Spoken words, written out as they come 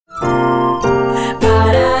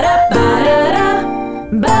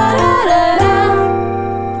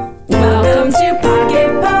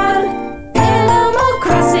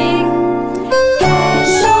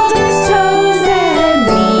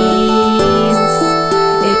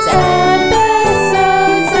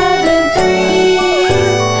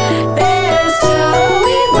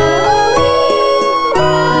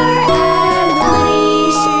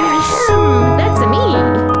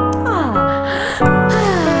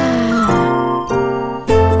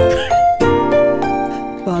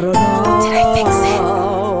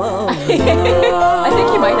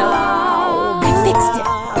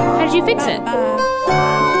you fix it?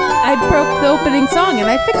 I broke the opening song and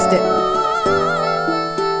I fixed it.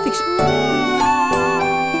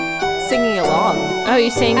 Singing along. Oh, you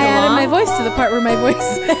sang I along? added my voice to the part where my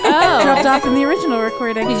voice dropped off in the original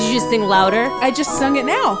recording. Did you just sing louder I just sung it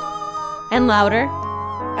now. and louder?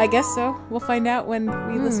 I guess so. We'll find out when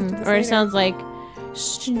we listen to this Or it later. sounds like...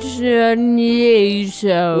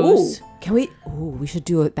 Ooh. Can we? Ooh, we should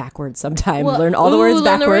do it backwards sometime. Learn all the words learn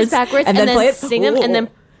backwards, the words backwards, and then play it. sing them,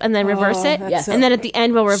 and then reverse it. that's And then at the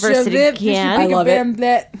end, we'll reverse it again. I love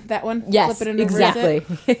it. That one. Yes, Flip it and reverse it.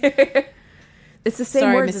 exactly. It's the same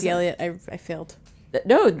Sorry, words. Missy Elliott. I failed.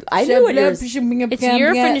 No, I knew what yours. It's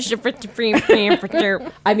your finish.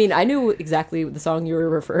 I mean, I knew exactly the song you were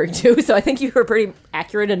referring to, so I think you were pretty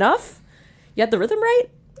accurate enough. You had the rhythm right?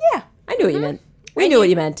 Yeah. I knew what you meant. We knew what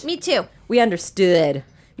you meant. Me too. We understood.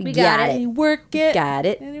 We got it. And you work it. Got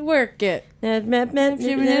it. And you work it.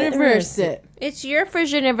 Reverse it. It's your fridge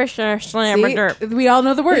See? We all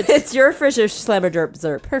know the words. It's your Fisher Slammer Derp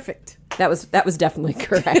Zerp. Perfect. That was definitely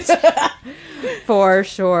correct. For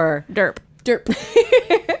sure. Derp.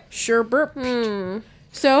 Derp. Sure burp.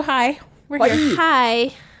 So, hi. We're here.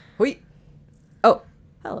 Hi. Wait. Oh,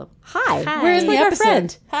 hello. Hi. Hi. Where's like the our episode?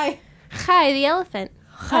 friend. Hi. Hi, the elephant.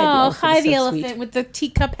 Hi, the so elephant sweet. with the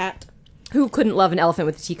teacup hat. Who couldn't love an elephant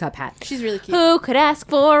with a teacup hat? She's really cute. Who could ask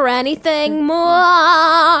for anything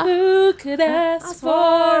more? Who could ask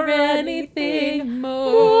for anything more?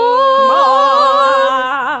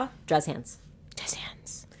 Jazz hands. Jazz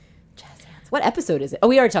hands. What episode is it? Oh,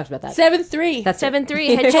 we already talked about that. 7-3. That's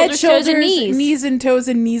 7-3. Head, Head, shoulders, toes, and knees. Knees and toes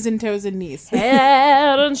and knees and toes and knees.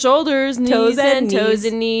 Head and shoulders, knees Toes and toes knees.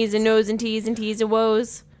 and knees and nose and tees and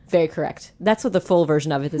woes. Very correct. That's what the full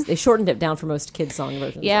version of it is. They shortened it down for most kids' song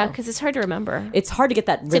versions. Yeah, though. because it's hard to remember. It's hard to get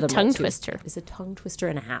that rhythm. a tongue right, too. twister. It's a tongue twister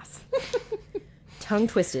and a half. Tongue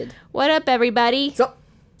twisted. What up, everybody? So,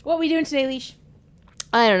 What are we doing today, Leash?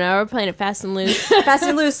 I don't know. We're playing it fast and loose. fast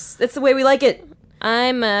and loose. That's the way we like it.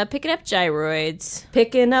 I'm picking up gyroids.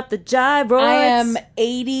 Picking up the gyroids. I am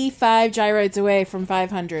 85 gyroids away from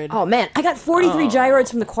 500. Oh man, I got 43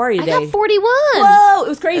 gyroids from the quarry I today. got 41. Whoa, it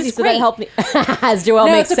was crazy. That's So that great. helped me. As Joelle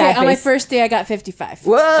no, makes it's okay. sad On my face. first day, I got 55.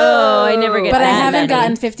 Whoa. Oh, I never get But I that haven't many.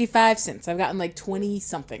 gotten 55 since. I've gotten like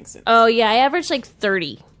 20-something since. Oh, yeah. I average like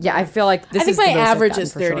 30. Yeah, I feel like this I think is the my most I've average gotten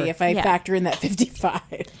is for 30 sure. if I Yeah. factor in that 55.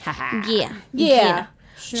 Yeah. Yeah.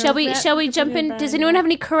 Shall we jump in? Does anyone have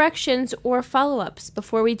any corrections or follow-ups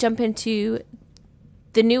before we jump into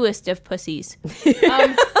the newest of pussies?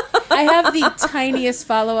 I have the tiniest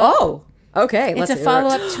follow-up. Oh, okay. It's a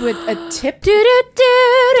follow-up to a tip.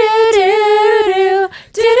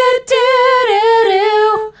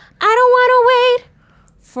 I don't want to wait.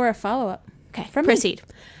 For a follow-up. Okay, From me. proceed.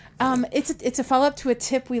 It's a follow-up to a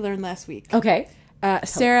tip we learned last week. Okay.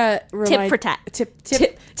 Sarah for tat. Tip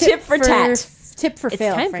for tat. Tip for It's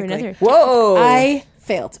fail, time frankly. for another. Whoa. I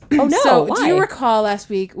failed. Oh, no. So, do Why? you recall last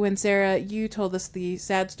week when Sarah, you told us the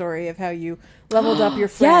sad story of how you leveled up your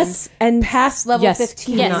friend Yes, and past level yes,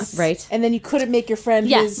 15, Yes. right. and then you couldn't make your friend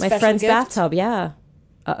Yes. his My special friend's gift? bathtub. Yeah.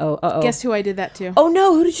 Uh-oh. Guess who I did that to? Oh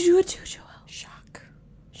no! Who did you do it to, Joelle? Jacques.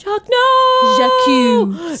 Jacques. No. Jacques.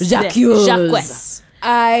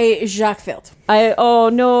 Jacques failed. Oh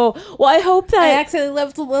no. Well, I hope that I accidentally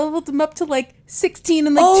leveled him up to like 16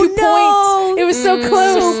 and like Oh, 2 no. points. It was so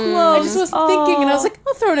close. So close. I just was thinking, and I was like,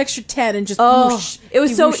 I'll throw an extra 10 and just whoosh. it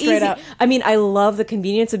was He so whooshed straight easy. up. I mean, I love the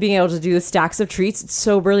convenience of being able to do the stacks of treats. It's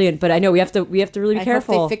so brilliant. But I know we have to really be I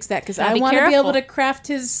careful. hope they fix that because Gotta I be want to be careful. able to craft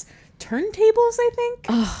his turntables, I think.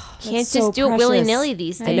 Can't so just do it precious. willy-nilly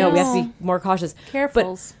these days. I know we have to be more cautious.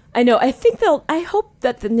 Carefuls. But I know. I think I hope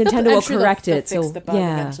that the Nintendo I'm will sure correct they'll it. fix So the bug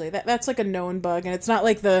yeah. eventually. That's like a known bug, and it's not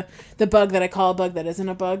like the bug that I call a bug that isn't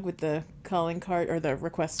a bug with the calling card or the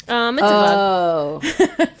request. It's a bug. Oh.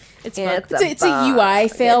 It's a bug. It's a UI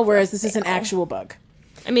fail, whereas this is an actual bug.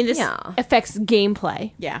 I mean, this Yeah. affects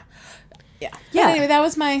gameplay. Yeah. Yeah. Yeah. Anyway, that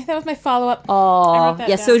was my follow up. Oh, that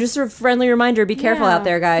yeah. down. So just a friendly reminder: be careful Yeah. out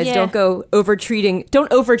there, guys. Yeah. Don't go over treating.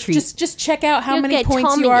 Don't over treat. Just check out how You'll many get points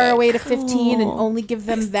you Tommy are it. away to 15, and only give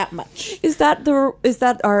them that much. Is that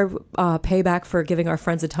our payback for giving our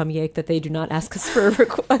friends a tummy ache that they do not ask us for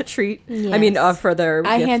a treat? I mean, for their.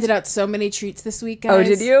 I gift. handed out so many treats this week, guys. Oh,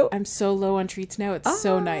 did you? I'm so low on treats now. It's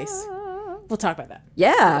so nice. We'll talk about that.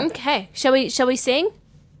 Yeah. Okay. Shall we sing?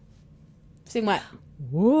 Sing what?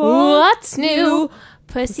 What's new?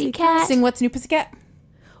 Pussycat. Sing What's New, Pussycat?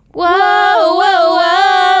 Whoa, whoa,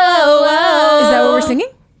 whoa, whoa. Is that what we're singing?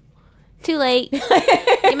 Too late.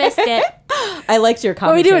 You missed it. I liked your What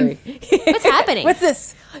are we commentary. doing? What's happening? What's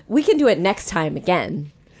this? We can do it next time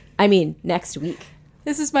again. I mean, next week.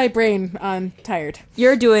 This is my brain on tired.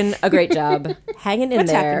 You're doing a great job. Hanging in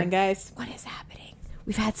What's there. happening, guys? What is happening?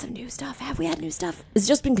 We've had some new stuff. Have we had new stuff? It's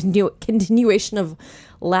just been continuation of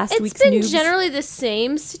last week's It's been news. generally the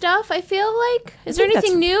same stuff, I feel like. Is there think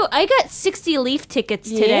anything that's- new? I got 60 Leaf tickets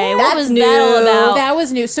today. Yeah, What that's was new. that all about? That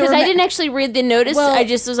was new. So Because I didn't actually read the notice. Well, I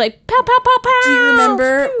just was like, pow, pow, pow, pow. Do you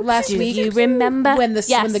remember last week? Do you remember? when the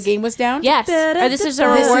Yes. when the game was down? Yes. Or this is a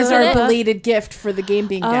This reward is for our it? belated gift for the game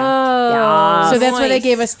being down. Oh. So that's why they nice.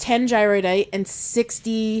 gave us 10 gyroidite and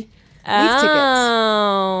 60 Leaf tickets.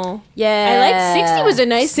 Oh. Yeah. I like 60 was a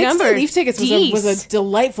nice 60 number. Leaf tickets was a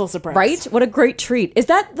delightful surprise. Right? What a great treat. Is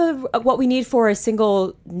that the what we need for a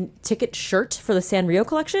single ticket shirt for the Sanrio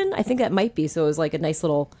collection? I think that might be. So it was like a nice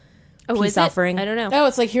little peace is it? offering. I don't know. Oh,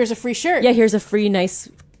 it's like, here's a free shirt. Yeah, here's a free nice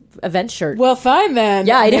event shirt. Well, fine then.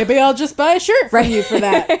 Yeah, I know. Maybe I'll just buy a shirt from you for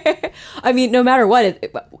that. I mean, no matter what,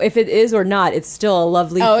 if it is or not, it's still a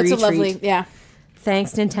lovely Oh, free it's a lovely, treat. yeah.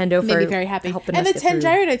 Thanks, Nintendo, Made for me very happy. helping And us the get 10 through.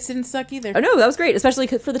 gyroidites didn't suck either. Oh no, that was great, especially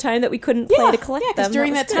for the time that we couldn't play to collect Yeah, because them.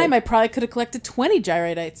 during was that time, good. I probably could have collected 20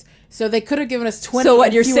 gyroidites. So they could have given us 20. So what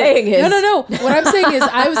and you're fewer- saying is- No. What I'm saying is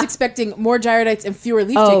I was expecting more gyroidites and fewer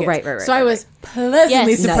Leaf Oh, tickets. right. So I was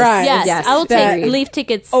pleasantly Yes. surprised. Yes, Yes. I will that take Leaf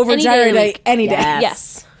tickets over any day of the gyroidite week. any day. Yes.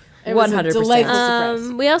 Yes. It was a 100%. delightful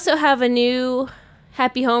surprise. We also have a new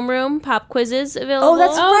Happy Homeroom pop quizzes available. Oh,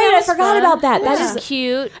 that's right. that I was forgot fun. about that. That That is is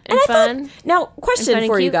cute and, And I fun. thought, now, question fun and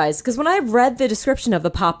for you cute. guys, because when I read the description of the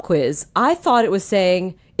pop quiz, I thought it was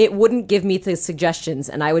saying it wouldn't give me the suggestions,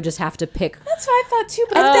 and I would just have to pick. That's what I thought too.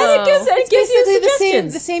 But And then it gives it's you basically the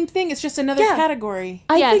suggestions. same thing. It's just another Yeah. category.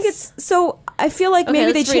 I think Yes. it's so. I feel like Okay,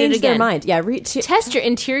 maybe they let's read it changed their again. mind. Yeah, Test your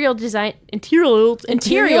interior design.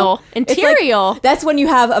 Interior. It's like- that's when you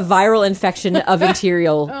have a viral infection of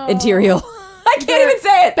interior. Interior. I can't even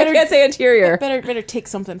say it. I can't say interior. Better take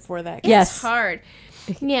something for that. Yes. It's hard.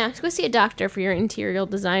 Yeah, go see a doctor for your interior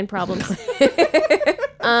design problems.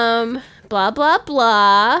 Blah blah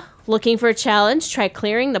blah. Looking for a challenge? Try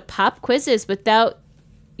clearing the pop quizzes without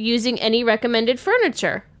using any recommended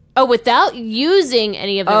furniture. Oh, without using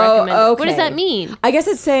any of the recommended. What does that mean? I guess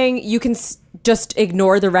it's saying you can just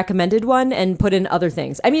ignore the recommended one and put in other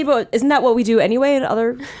things. I mean, but isn't that what we do anyway in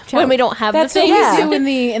other channels? When we don't have That's the what things. Yeah. we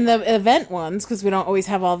do in the event ones because we don't always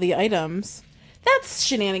have all the items. That's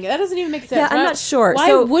shenanigans. That doesn't even make sense. Yeah, I'm not sure. Why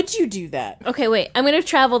So- would you do that? Okay, wait. I'm gonna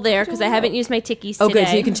travel there because I haven't used my tickies today. Oh, good.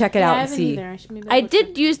 So you can check it out and see. I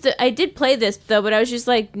did play this though, but I was just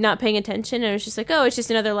like not paying attention. And I was just like, oh, it's just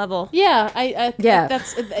another level. Yeah, I Yeah,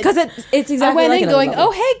 That's because it's exactly I went like in another going, level.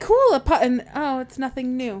 oh hey, cool, and oh, it's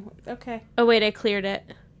nothing new. Okay, Oh wait, I cleared it.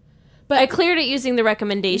 but I cleared it using the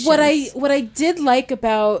recommendations. what I did like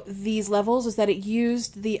about these levels is that it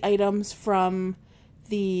used the items from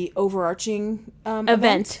the overarching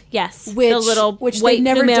event, yes, which the little which white they've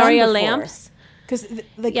never Lumeria done lamps. because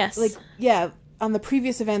Yes. on the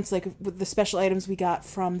previous events, like with the special items we got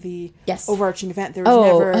from the Yes. overarching event, there was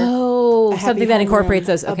never a happy something that homeroom incorporates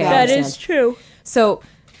those. Okay, about I it. That understand. is true. So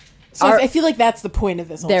So Our- I feel like that's the point of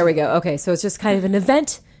this. there we go. Okay, so it's just kind of an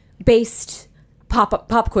event-based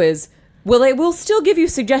pop quiz. We'll still give you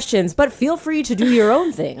suggestions, but feel free to do your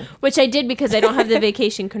own thing. Which I did because I don't have the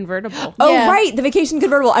vacation convertible. Oh, Yeah. right, the vacation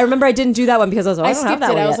convertible. I remember I didn't do that one because I was like, I I don't have skipped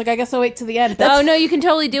that it. one I was yet. like, I guess I'll wait to the end. Oh no, you can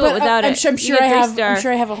totally do it But, without I'm it. sure- I'm You sure get I have- three-star. I'm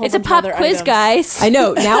sure I have a whole It's a bunch of pop other quiz, items. guys. I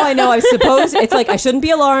know. Now I know. I suppose it's like I shouldn't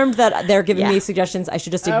be alarmed that they're giving Yeah. me suggestions. I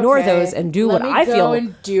should just ignore Okay. those and do Let what me I go feel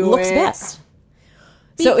and do looks it. best.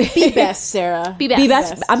 Be best, Sarah. Be best. Be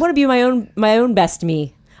best. I'm going to be my own best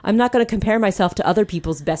me. I'm not going to compare myself to other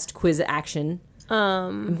people's best quiz action.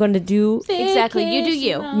 I'm going to do Exactly. You do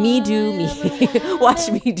you. me do me. Watch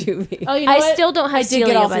me do me. Oh, you know I what? still don't have I did Celia,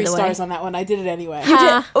 get all by 3 the way. stars on that one. I did it anyway. You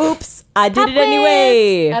Ha. did- Oops, I did Pop it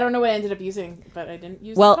anyway. I don't know what I ended up using, but I didn't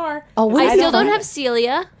use Well, the car. oh, what I is still it? don't have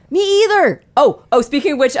Celia, Me either. Oh,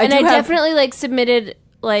 speaking of which, I and do I have definitely like submitted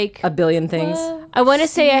like a billion things. I want to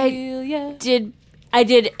say I Celia. did. I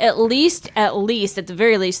did at least at the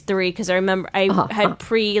very least 3 because I remember I had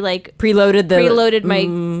preloaded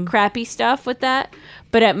my crappy stuff with that,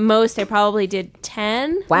 but at most I probably did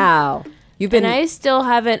 10. Wow. You've been And I still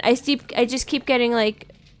haven't. I just keep getting like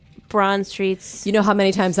bronze treats. You know how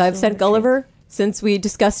many times I've sent Gulliver since we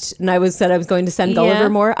discussed and said I was going to send Gulliver Yeah.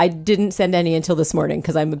 more? I didn't send any until this morning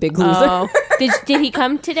because I'm a big loser. Oh, did he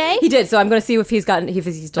come today? He did, so I'm going to see if he's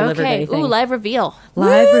delivered Okay. anything. Ooh, live reveal.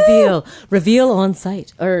 Live reveal on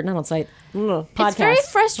site or not on site. Podcast. It's very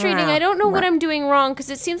frustrating. Wow. I don't know what I'm doing wrong because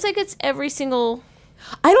it seems like it's every single.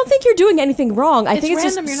 I don't think you're doing anything wrong. I It's think it's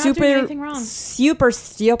random. just You're not super doing anything wrong. super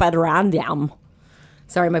stupid random.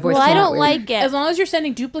 Sorry, my voice. Well, I came out don't weird. like it. As long as you're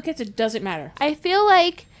sending duplicates, it doesn't matter. I feel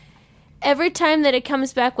like every time that it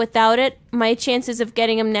comes back without it, my chances of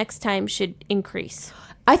getting them next time should increase.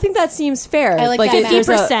 I think that seems fair. I like that math.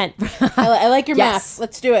 50%. I like your Yes. math.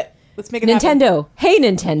 Let's do it. Let's make it happen. Nintendo. Hey,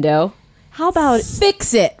 Nintendo. How about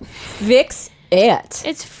Fix it. fix it?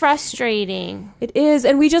 It's frustrating. It is,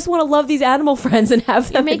 and we just want to love these animal friends and have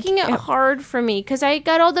them. You're making it hard for me because I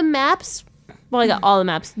got all the maps. Well, I got all the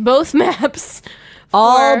maps. Both maps.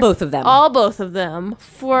 All both of them. All both of them.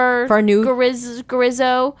 For our new-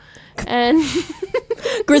 Grizzo and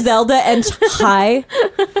Griselda and Hi.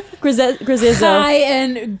 Grizizzo. Hi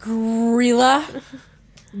and Gorilla.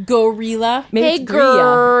 Maybe Hey, it's Gria.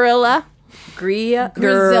 gorilla. Gria.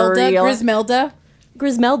 Griselda. Gria. Grismelda.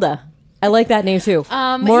 Grismelda. I like that name too.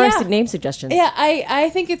 More name suggestions. Yeah, I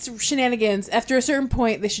think it's shenanigans. After a certain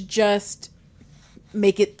point, they should just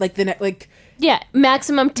make it like Yeah,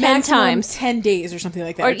 maximum 10 maximum times. 10 days or something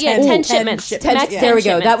like that. Or, Or yeah, 10 shipments. Max There we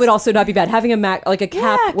go. 10 That would shipments. also not be bad. Having a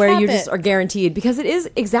cap Yeah, where cap you just it. are guaranteed, because it is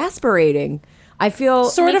exasperating. I feel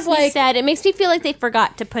Sort Makes of me like sad. It makes me feel like they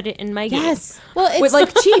forgot to put it in my game. yes. Well, it's With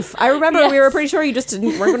like Chief. I remember we Yes. were pretty sure you just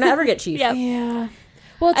weren't going to ever get Chief. Yeah. Yeah.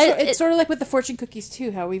 Well, it's, It- it's sort of like with the fortune cookies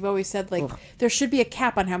too. How we've always said like there should be a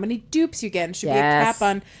cap on how many dupes you get. And should be a Yes. cap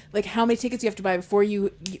on like how many tickets you have to buy before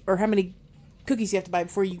you, or how many cookies you have to buy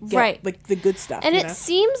before you get Right. like the good stuff. And you it know?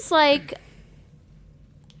 seems like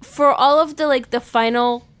for all of the like the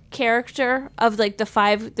final character of like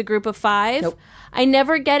the group of 5, Nope. I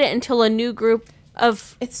never get it until a new group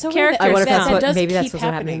of It's so weird characters. that- I wonder if That- that's that what does maybe that's keep what's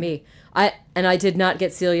happening to happening. me. I did not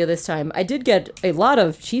get Celia this time. I did get a lot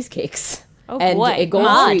of cheesecakes. Oh, and boy. a gold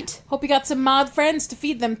Mod. treat. Hope you got some mod friends to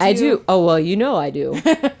feed them to. I do. Oh well, you know I do.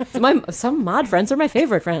 Some mod friends are my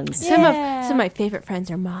favorite friends. Some of my favorite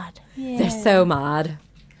friends are mod. They're so mod.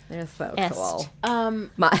 They're so Est. cool.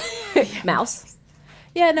 Um. Mouse.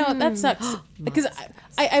 Yeah. No, that sucks. Because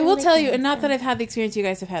I will tell you, and not that I've had the experience you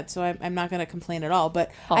guys have had, so I'm not going to complain at all.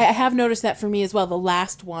 But I have noticed that for me as well. The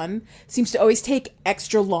last one seems to always take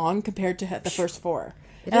extra long compared to the first 4.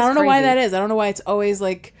 And I is don't know why crazy. that is. I don't know why it's always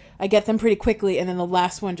like I get them pretty quickly, and then the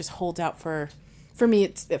last one just holds out for. For me,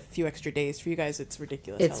 it's a few extra days. For you guys, it's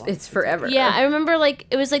ridiculous. how long It's forever. Yeah, I remember like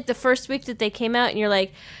it was like the first week that they came out, and you're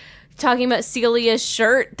like talking about Celia's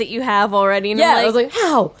shirt that you have already. And Yeah, I'm I was like,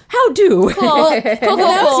 how do? cool, Well, that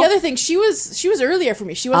was the other thing. She was earlier for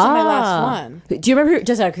me. She wasn't my last one. Do you remember?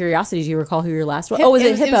 Just out of curiosity, do you recall who your last one? Was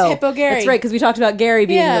it it Hippo? was Hippo Gary. That's right, because we talked about Gary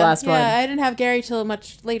being your last one. I didn't have Gary till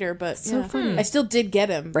much later, but So funny. I still did get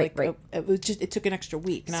him. Right, like, right. It was just it took an extra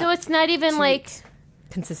week. so it's not even like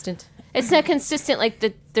Consistent. it's not consistent. Like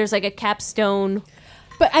there's like a capstone.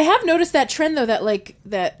 But I have noticed that trend though, that like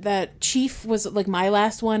that Chief was like my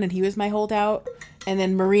last one and he was my holdout, and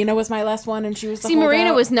then Marina was my last one and she was the See, holdout.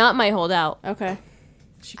 Marina was not my holdout. okay.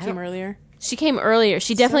 She came earlier She came earlier.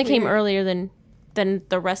 She definitely came weird. earlier than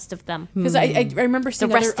the rest of them. because I remember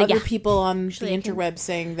seeing rest other of ya. people on the I can- interweb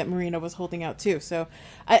saying that Marina was holding out too. So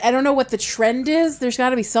I don't know what the trend is. There's got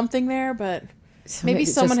to be something there, but maybe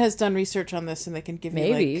it's someone just- has done research on this and they can give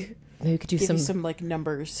me Maybe. like Maybe we could do give some, you some like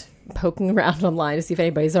numbers. poking around online to see if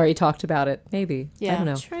anybody's already talked about it. Maybe. I Yeah. don't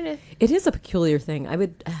know. Trying to. It is a peculiar thing.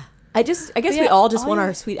 I guess But we yeah, all just all want you-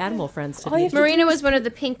 our sweet animal friends to all you be. have to do Marina was one of the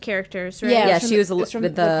pink characters, right? Yeah. Yeah, it's from she the- was it's from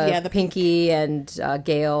with the the pink- Pinky and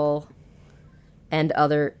Gail and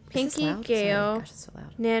other. Is this Pinky, loud? Sorry, Gail. gosh, it's so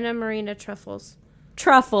loud. Nana, Marina, Truffles.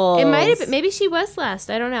 Truffles. It might have been. Maybe she was last.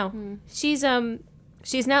 I don't know. Hmm.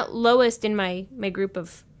 She's not lowest in my group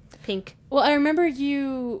of pink. Well, I remember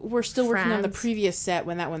you were still working on the Friends. previous set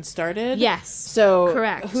when that one started. Yes. So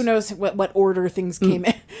Correct. who knows what order things came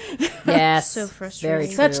in? Yes. So frustrating.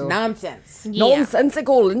 Very true. Such nonsense. Yeah.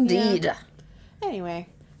 Nonsensical indeed. Anyway,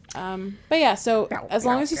 but yeah. So as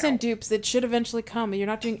long bow, as you send dupes, it should eventually come. You're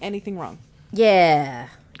not doing anything wrong. Yeah.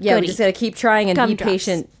 Yeah, Goody. we just gotta keep trying and be Gumdrops.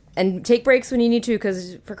 patient. And take breaks when you need to,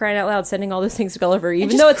 because for crying out loud, sending all those things to Gulliver, even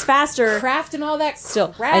just though it's faster. Craft and all that. Still,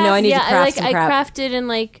 crap. I know I need to Yeah, craft some I crap. crafted in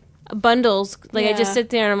like bundles. Like I Yeah. just sit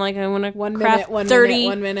there and I'm like, I want to 1 craft minute, 30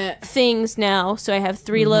 1 minute. things now, so I have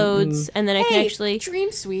 3 loads, and then I can Hey, actually.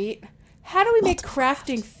 Dream Suite. How do we make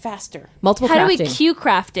crafting faster? Multiple How do crafting. we queue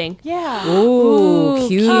crafting? Yeah. Ooh,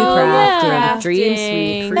 cue crafting. yeah. Dream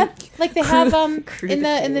Crafting. sweet. That, like they have in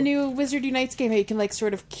Critical. the new Wizard Unites game, you can like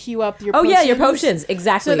sort of queue up your Oh potions. yeah, your potions.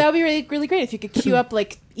 Exactly. So that would be really, really great if you could queue up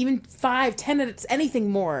like even 5, 10 minutes, anything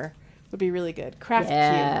more would be really good. Craft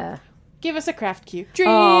yeah. queue. Give us a craft queue. Dream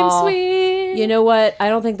Aw. Suite. You know what? I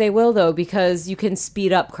don't think they will though, because you can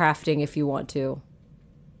speed up crafting if you want to.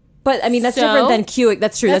 But I mean, that's So? different than queuing.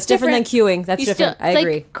 That's true. That's, That's different than queuing. That's You different. still I like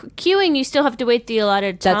agree. queuing. You still have to wait the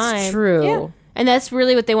allotted time. That's true. Yeah. And that's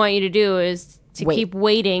really what they want you to do is to Wait. keep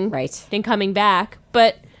waiting, Right. and coming back.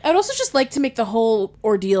 But I'd also just like to make the whole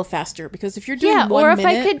ordeal faster because if you're doing 1 or if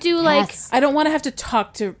minute, I could do like, I don't want to have to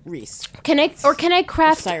talk to Reese. can I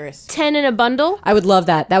craft Cyrus. 10 in a bundle? I would love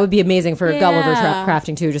that. That would be amazing for Gulliver Yeah.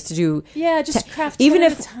 crafting too, just to do. Yeah, just craft 10 even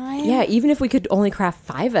at if a time. Yeah, even if we could only craft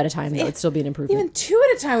 5 at a time, that would still be an improvement. Even 2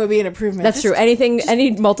 at a time would be an improvement. That's true.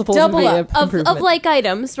 Any multiples double would be up. an Of improvement. like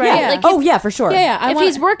items, right? yeah. Like Oh yeah, for sure. Yeah, if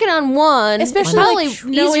he's working on one, Especially, probably like,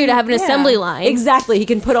 easier knowing- to have an yeah. assembly line. Exactly. He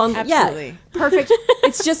can put on. Absolutely. Yeah. Perfect.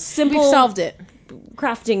 It's just simple. We've solved it.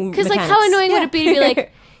 Crafting. Because like, mechanics. how annoying would it be to be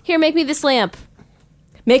like, here, make me this lamp.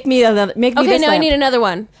 Make me another. Make me Okay, this now I lamp. need another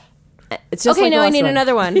one. It's just Okay, like the now I last need one.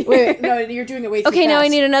 another one. Wait, no, you're doing it way too Okay, now I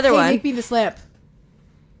fast. need another Hey, one. make me this lamp.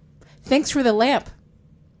 Thanks for the lamp.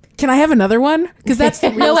 Can I have another one? Because that's the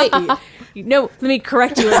real No, wait. speed. No, let me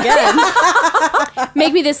correct you again.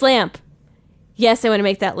 Make me this lamp. Yes, I want to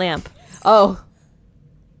make that lamp. Oh,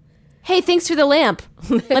 Hey, thanks for the lamp.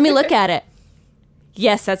 Let me look at it.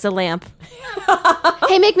 Yes, that's a lamp.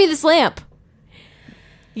 Hey, make me this lamp.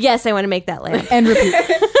 Yes, I want to make that lamp. And repeat.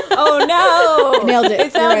 oh no! Nailed it.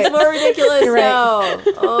 It sounds You're right. more ridiculous You're right. now.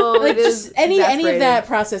 Oh, Like it just is any of exasperating. that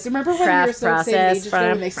process. Remember when we were Craft so excited process, ages ago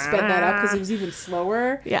when they sped that up because it was even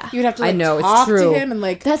slower? Yeah. You would have to I like know, it's talk true. to him and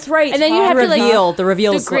like That's right. And then you have to, like, reveal. The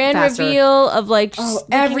reveal The is grand faster. reveal of like just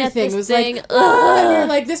looking at everything this was thing. like, and you're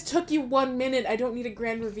like, this took you 1 minute. I don't need a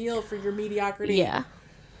grand reveal for your mediocrity. Yeah.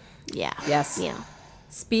 Yeah. Yes. Yeah.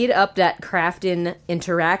 Speed up that crafting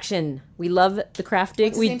interaction. We love the crafting.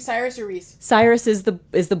 What's his name, Cyrus or Reese? Cyrus is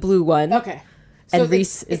the blue one. Okay. And So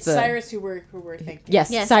Reese it's is the Cyrus who we're thinking.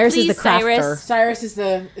 Yes, Yes, Cyrus is please, the crafter. Cyrus. Cyrus is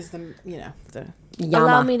the the Yama.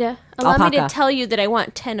 Allow me to Alpaca. tell you that I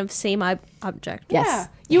want 10 of same object. Yes. Yeah.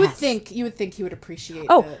 You would Yes. think he would appreciate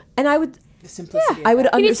Oh, and I would. the simplicity. I of would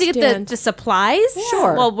that. He needs to understand. get the supplies.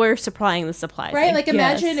 Sure. Well, we're supplying the supplies. Right? Like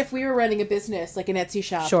imagine Yes. if we were running a business, like an Etsy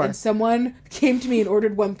shop, Sure. and someone came to me and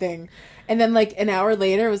ordered one thing, and then like an hour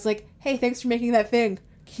later was like, "Hey, thanks for making that thing.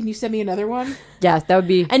 Can you send me another one?" Yeah, that would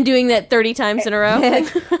be. And doing that 30 times in a row.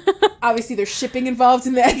 Obviously, there's shipping involved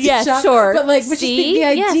in the Etsy Yes, shop, sure. but like, but just See? the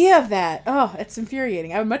Yes. idea of that, oh, it's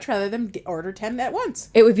infuriating. I would much rather them order 10 at once.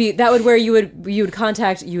 It would be that would where you would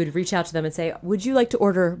reach out to them and say, "Would you like to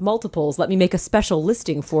order multiples? Let me make a special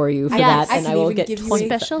listing for you for Yes. that, and I I can will even get give you 20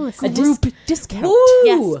 Special a listing. Group discount. Ooh.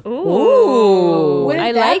 Yes. Ooh. Wouldn't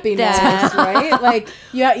I that like be that. nice, right? Like,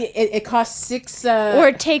 yeah, it costs 6. Or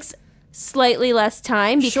it takes slightly less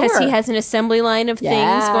time because Sure. he has an assembly line of things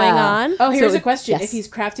Yeah. going on. oh, here's So a question: yes. if he's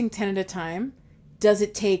crafting 10 at a time, does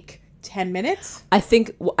it take 10 minutes? I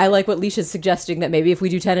think I like what Leisha's suggesting that maybe if we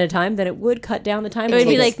do 10 at a time, then it would cut down the time. It would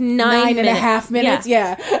be takes. like 9 and a half minutes.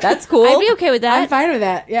 Yeah, That's cool. I'd be okay with that. I'm fine with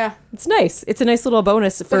that. Yeah, It's nice. It's a nice little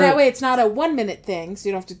bonus for but that way it's not a 1 minute thing, so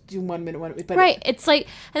you don't have to do 1 minute. But Right. It's like,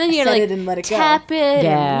 and then you gotta Set like it and let it go. tap it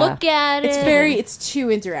Yeah. and look at it. it's too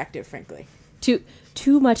interactive, frankly.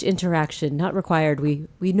 too much interaction not required. We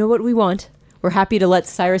know what we want. We're happy to let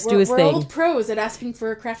Cyrus do his we're thing. old pros at asking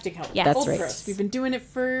for crafting help. Yeah. That's old right. pros. We've been doing it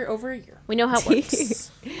for over a year. We know how it works.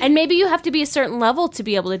 And maybe you have to be a certain level to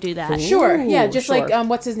be able to do that. Sure. Yeah. Ooh, Just sure. like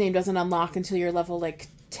what's his name doesn't unlock until you're level like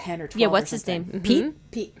 10 or 12. Yeah, or what's his something. name? Pete?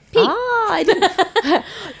 Pete. Ah, I didn't.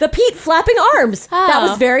 The Pete flapping arms. That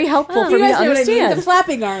was very helpful for You me to guys know what I mean? understand. The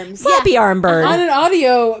flapping arms. Flappy arm bird. On an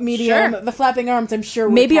audio medium, Sure. the flapping arms, I'm sure.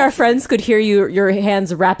 Maybe would our help. friends could hear your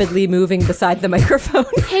hands rapidly moving beside the microphone.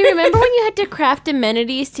 Hey, remember when you had to craft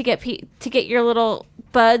amenities to get your little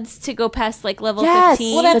buds to go past like level Yes.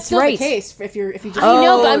 15? Well, that's That's still right. the case if you just I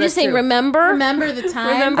know, but Oh, I'm that's just saying, true. remember remember the time.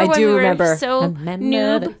 Remember I when do we were remember. so Remember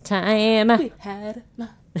noob? the time. We had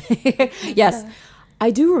Yes. I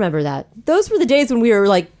do remember that. Those were the days when we were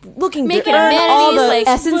like looking Making to earn all the amenities, like,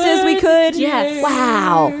 essences we could. Yes.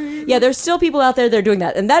 Wow. Yeah, there's still people out there that are doing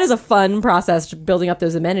that. And that is a fun process, building up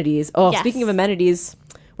those amenities. Oh, Yes. speaking of amenities,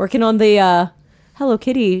 working on the Hello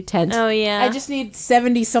Kitty tent. Oh yeah. I just need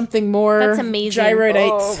 70 something more. That's amazing.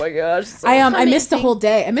 Gyroidites. my gosh. I missed the whole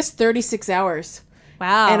day. I missed 36 hours.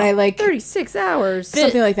 wow. And I like 36 hours.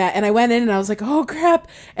 something like that. And I went in and I was like, oh crap.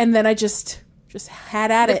 And then I just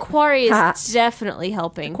had at the it. quarry is Ha. definitely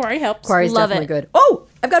helping. Quarry helps. Quarry's Love definitely it. good. Oh,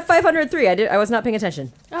 I've got 503. I was not paying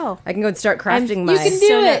attention. Oh, I can go and start crafting I'm- my. you can do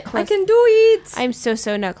so it. not I close. can do it. I'm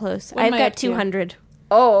so not close. What am I've I up got to? 200,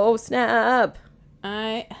 Oh, snap.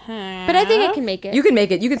 I have. but I think I can make it. You can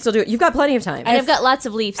make it. You can still do it. You've got plenty of time. and I've got lots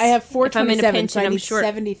of leaves. I have If I'm in a 427, pinch so I and I'm need short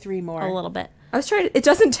 73 more. a little bit. I was trying to, it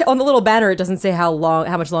doesn't, on the little banner, it doesn't say how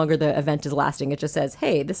much longer the event is lasting. It just says,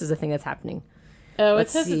 hey, this is a thing that's happening. Oh,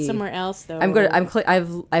 Let's it says see. it somewhere else though.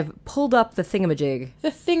 I've pulled up the thingamajig. the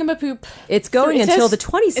thingamapoop. It's going It until says- the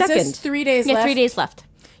 22nd. It says 3 days Yeah, left. 3 days left.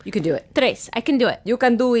 You can do it. 3. I can do it. You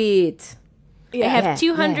can do it. I have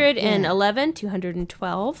 211,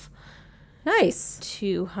 212. Nice.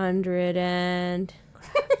 200 and...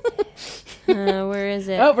 where is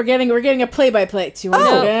it? Oh, we're getting a play-by-play.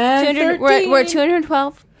 200. We're at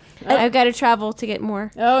 212. I've got to travel to get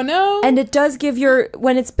more. Oh no! And it does give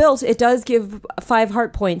when it's built, it does give 5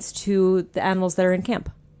 heart points to the animals that are in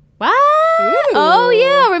camp. Wow! Oh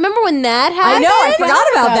yeah! Remember when that happened? I know. I forgot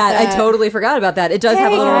about that. I totally forgot about that. It does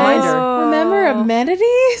have a little reminder. Remember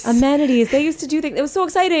amenities? Amenities. They used to do things. It was so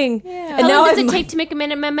exciting. Yeah. And how long does it take to make a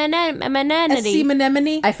amenity? A sea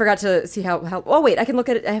anemone? I forgot to see how. Oh wait, I can look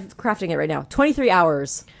at it. I have crafting it right now. 23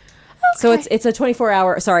 hours. Okay. So it's a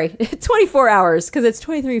 24-hour. Sorry, 24 hours because it's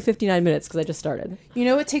 23:59 minutes because I just started. You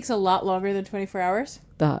know, it takes a lot longer than 24 hours.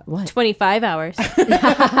 What? 25 hours.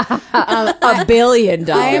 $1 billion.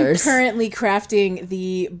 I am currently crafting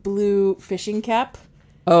the blue fishing cap.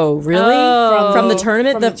 Oh, really? From the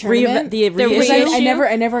tournament? From the tournament? The reissue? I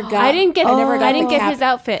never got. I didn't get his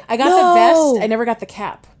outfit. I got the vest. I never got the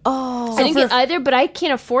cap. Oh, so I didn't get either, but I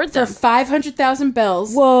can't afford them. For 500,000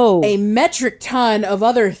 bells. Whoa! A metric ton of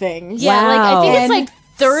other things. Yeah, like I think it's like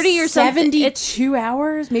 30 or something. 72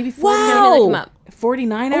 hours, maybe 40. Wow.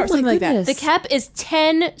 49 hours, something like that. The cap is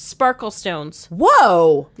 10 sparkle stones.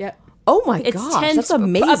 Whoa! Yep. Oh my It's gosh, 10 that's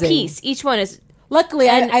amazing. a piece. Each one is. Luckily,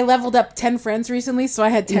 I leveled up 10 friends recently, so I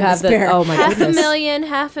had 10 to spare. Oh my goodness.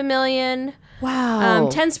 half a million. Wow.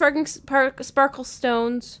 10 sparkle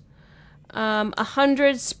stones.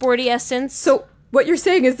 100 sporty essence. So what you're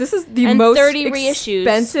saying is this is the and most 30 reissues.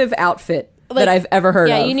 Expensive outfit that I've ever heard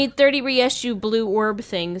of. Yeah, you need 30 reissue blue orb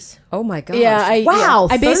things. Oh my gosh. Yeah,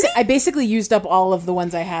 I basically used up all of the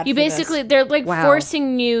ones I had. They're like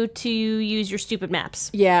forcing you to use your stupid maps.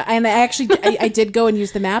 Yeah, and I actually I did go and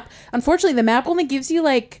use the map. Unfortunately, the map only gives you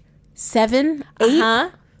like 7,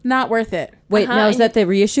 8. Not worth it. Wait, now is that the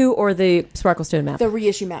reissue or the Sparkle Stone map? The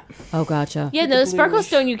reissue map. Oh, gotcha. Yeah, no, the Sparkle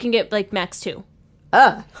Stone you can get like max 2.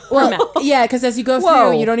 Well, yeah, because as you go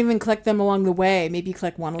through, you don't even collect them along the way. Maybe you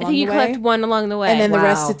collect one along the way. I think you collect one along the way. And then the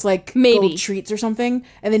rest, it's like gold treats or something.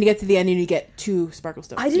 And then you get to the end and you get 2 Sparkle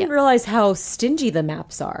Stones. I didn't realize how stingy the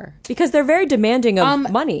maps are because they're very demanding of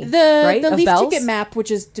money. The leaf ticket map,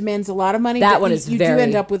 which demands a lot of money. That one is you do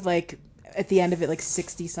end up with like at the end of it like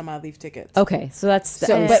 60 some odd leaf tickets. Okay, so that's but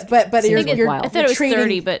you're I thought it was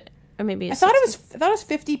 30, but or maybe it's I thought it was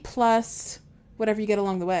 50 plus whatever you get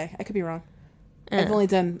along the way. I could be wrong. I've only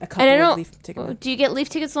done a couple of leaf tickets. Do you get leaf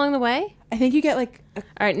tickets along the way? I think you get like. All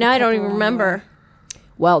right, now I don't even remember.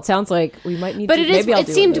 Well, it sounds like we might need. But to, it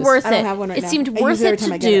seemed worth it. I don't have one right now. It seemed worth it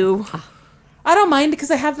to do. I don't mind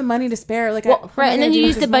because I have the money to spare. Like, right, and then you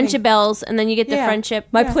use a bunch of bells, and then you get the friendship.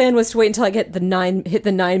 My plan was to wait until I get hit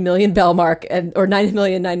the 9 million bell mark, or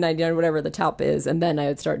 9,999,999, whatever the top is, and then I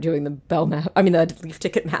would start doing the bell map. I mean, the leaf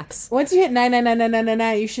ticket maps. Once you hit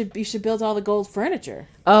 9,999,999, you should build all the gold furniture.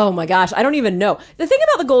 Oh my gosh, I don't even know. The thing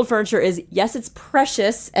about the gold furniture is, yes, it's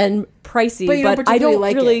precious and pricey, but I don't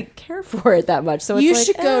really care for it that much. So you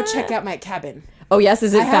should go check out my cabin. Oh yes,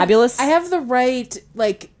 is it fabulous? I have the right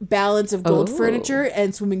balance of gold furniture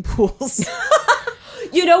and swimming pools.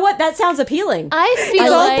 You know what? That sounds appealing. I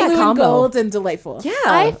feel like blue and gold and delightful. Yeah,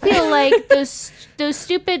 I feel like those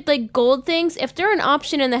stupid gold things. If they're an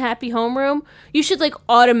option in the happy home room, you should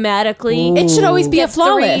automatically. It should always be a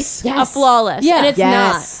flawless. A flawless. Yeah, and it's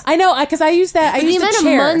not. I know because I use that. I use the amount of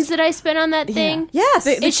months that I spent on that thing. Yes,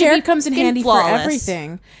 the chair comes in handy for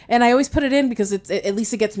everything, and I always put it in because at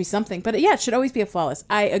least it gets me something. But yeah, it should always be a flawless.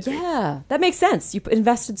 I agree. Yeah, that makes sense. You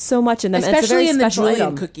invested so much in them, especially in the Julian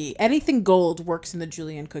item. cookie. Anything gold works in the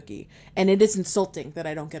Julian cookie, and it is insulting that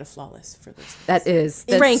I don't get a flawless for this. That's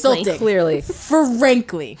frankly, clearly,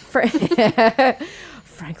 frankly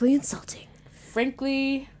insulting.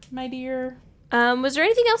 Frankly, my dear. Was there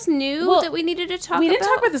anything else new that we needed to talk about? We didn't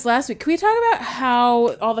talk about this last week. Can we talk about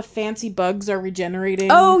how all the fancy bugs are regenerating?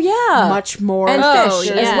 Oh yeah, much more and fish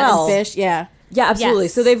as well. And fish, yeah. Yeah, absolutely.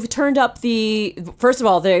 Yes. So they've turned up first of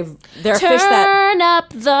all, they're fish that turn up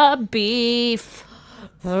the beef.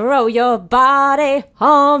 Throw your body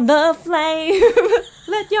on the flame.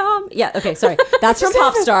 Sorry. That's from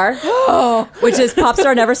Popstar, which is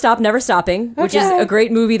Popstar Never Stop, Never Stopping, which is a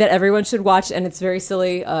great movie that everyone should watch, and it's very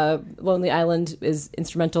silly. Lonely Island is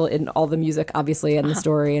instrumental in all the music, obviously, and the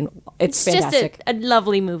story, and it's fantastic. Just a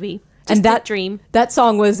lovely movie. And that dream. That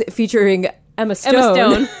song was featuring Emma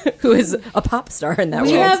Stone, who is a pop star in that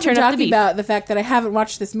world. We have been talking about the fact that I haven't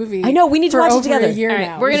watched this movie. I know, we need to watch it together. A year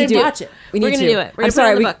now. We're going to watch it. We're going to do it. I'm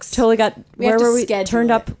sorry, we totally got... Where were we?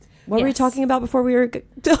 Turned up... What were we talking about before we were...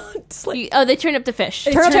 They turned up the fish.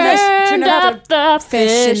 They turned up the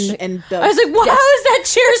fish. And I was like, wow, how is that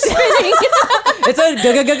chair spinning? It's a go.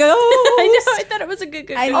 I know. I thought it was a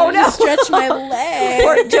good. I need to stretch my leg.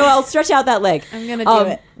 Or, Joelle, stretch out that leg. I'm going to do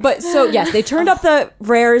it. But so, yes, they turned up the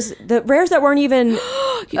rares that weren't even You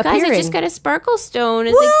guys, I just got a sparkle stone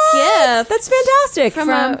as What? a gift. That's fantastic.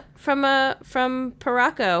 From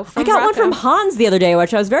Paraco. I got one from Hans the other day,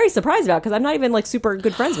 which I was very surprised about because I'm not even like super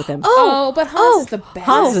good friends with him. But Hans is the best.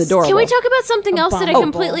 Hans is adorable. Can we talk about something else that I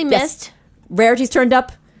completely missed? Rarities turned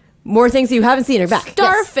up. More things that you haven't seen are back.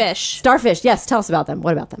 Starfish. Starfish. Yes, tell us about them.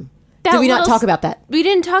 What about them? That Did we not little talk about that? We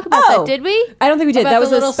didn't talk about that, did we? I don't think we did. About That was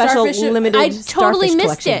the a little special starfish- limited I totally starfish missed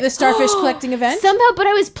collection. it. The starfish collecting event? Somehow, but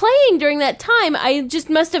I was playing during that time. I just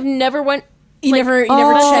must have never went. You never checked.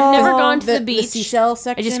 I've never gone to the the beach. seashell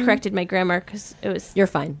section. I just corrected my grammar because it was You're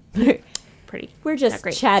fine. pretty. We're not just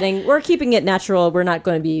great. chatting. We're keeping it natural. We're not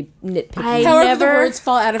going to be nitpicky. However the words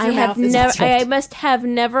fall out of your mouth is Never. right. I must have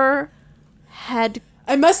never had.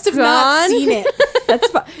 I must have not Gone. seen it. That's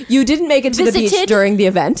fine. You didn't make it to the beach Visited? during the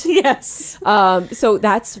event. Yes. So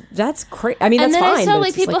that's great. I mean, And that's then fine. I saw but like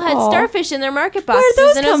it's just people had aw. starfish in their market boxes,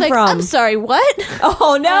 those and I was come like, from? I'm sorry, what?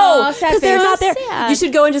 Oh no, Aw, sad because they're face. not there. Sad. You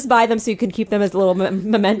should go and just buy them so you can keep them as a little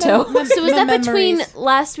memento. So was that between Memories.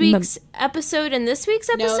 last week's episode and this week's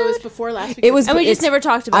episode? No, it was before last week. It was. And we just it's- never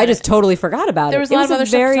talked about I it. just totally forgot about it. There was a It lot of other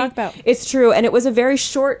stuff to very, talk about. It's true, and it was a very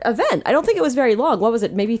short event. I don't think it was very long. What was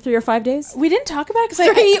it? Maybe 3 or 5 days? We didn't talk about it because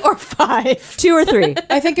 3 or 5. 2 or 3.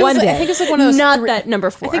 I think it One was. day. I think it was like one of those. Not three- that number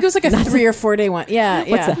 4. I think it was like a 3 or 4 day one. Yeah,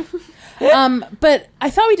 What's yeah. But I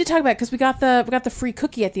thought we did talk about it because we got the free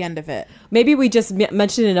cookie at the end of it. Maybe we just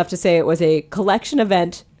mentioned enough to say it was a collection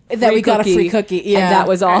event. That we got a free cookie. Yeah, and that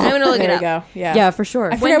was all. I'm gonna look there it you up. go. Yeah, Yeah, for sure. I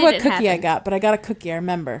When forgot did what it cookie I happen? got, but I got a cookie. I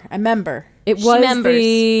remember. It She was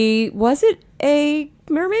members. Was it a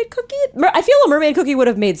mermaid cookie? I feel a mermaid cookie would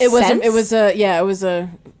have made It was. sense. It was a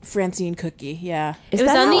Francine cookie. Yeah, Is It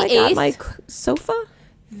was that on how the I got 8th. my sofa?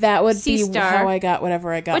 that would Sea be Star. how I got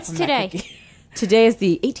whatever I got. What's from today? That cookie. Today is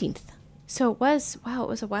the 18th. So it was. Wow, it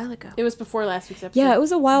was a while ago. It was before last week's episode. Yeah, it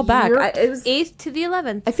was a while back. Europe. It was. 8th to the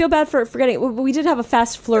 11th. I feel bad for forgetting. We did have a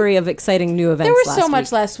fast flurry of exciting new events. There was last so much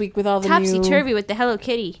week. last week with all the Topsy new. turvy with the Hello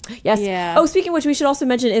Kitty. Yes. Yeah. Oh, speaking of which, we should also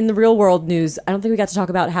mention in the real world news. I don't think we got to talk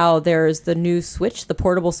about how there's the new Switch, the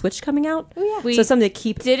portable Switch coming out. Oh, yeah. We So something to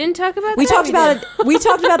keep. Didn't talk about We that. talked about it. We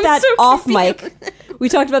talked about that so off confused. mic. We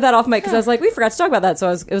talked about that off mic because I was like, we forgot to talk about that. So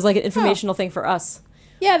it was like an informational thing for us.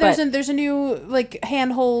 Yeah, But- there's a new like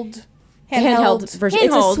handheld Version.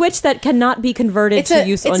 It's a Handheld. Switch that cannot be converted It's to a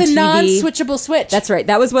use it's on a TV. non-switchable switch. That's right.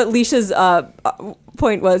 That was what Leisha's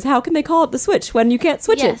point was. How can they call it the Switch when you can't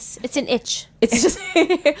switch Yes, it's an itch. it? It's just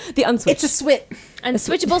the unswitch. it's a switch.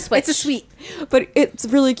 Unswitchable switch. It's a sweet. But it's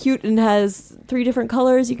really cute and has 3 different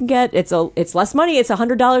colors you can get. It's less money. It's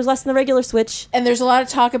 $100 less than the regular Switch. And there's a lot of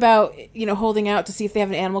talk about holding out to see if they have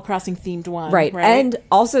an Animal Crossing themed one. Right. And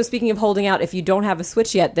also, speaking of holding out, if you don't have a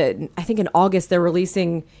Switch yet, I think in August they're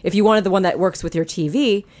releasing, if you wanted the one that works with your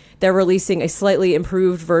TV, they're releasing a slightly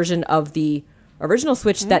improved version of the original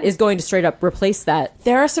Switch that is going to straight up replace that.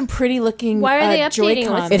 there are some pretty looking. Why are they updating? Joy-Cons.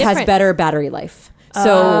 What's It has different? better battery life.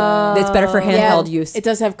 So it's better for handheld use. It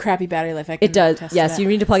does have crappy battery life. It does. Yes, you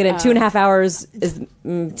need to plug it in. 2.5 hours is.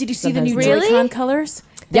 Did you see the new sometimes Really? Joy-Con colors?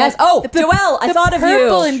 Yes. Oh, Joelle, I thought of you.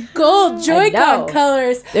 Purple and gold Joy-Con know.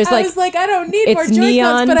 colors. There's I like- was like, I don't need more It's Joy-Cons,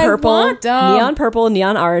 neon but purple, I want them. neon purple,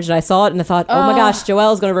 neon orange, and I saw it and I thought, oh my gosh,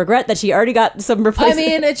 Joelle's going to regret that she already got some I replacement.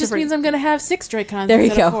 mean, it just means I'm going to have 6 Joy-Cons There you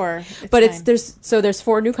instead of go. 4. But fine. there's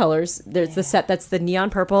 4 new colors. There's the set that's the neon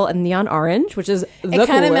purple and neon orange, which is the It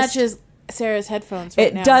kind of coolest. matches Sarah's headphones right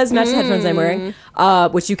It now. does match the headphones I'm wearing,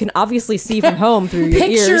 which you can obviously see from home through your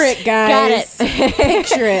ears. Picture it, guys. Got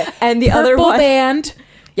Picture it. And the other Purple one, band,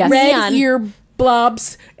 Yes. red Neon. ear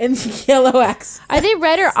blobs, and yellow X. Are they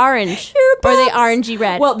red or orange? Ear Or are they bobs. orangey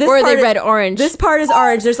red? Well, this or are part they is- red orange? This part is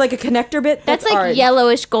orange. There's like a connector bit. That's like orange.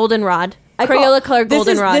 yellowish goldenrod. I call- Crayola color this is-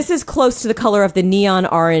 goldenrod. This is close to the color of the neon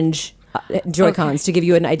orange Joy-Cons to give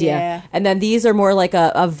you an idea. Yeah. And then these are more like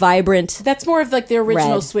a vibrant. That's more of like the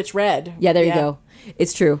original Red. Switch Red. Yeah, there you go.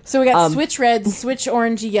 It's true. So we got Switch Red, Switch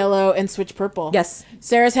Orangey Yellow, and Switch Purple. Yes.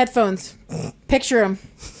 Sarah's headphones. Picture them.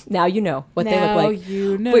 Now you know what they Now look like.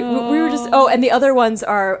 you know. Wait, we were just. Oh, and the other ones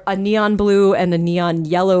are a neon blue and a neon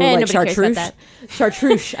yellow, like nobody cares chartreuse. about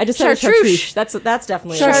Chartreuse. I just said Chartreuse. chartreuse. That's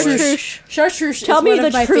definitely a Chartreuse. word. Chartreuse Tell is me one the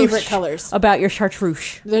of my truth favorite colors. about your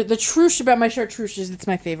chartreuse. The truce about my chartreuse is it's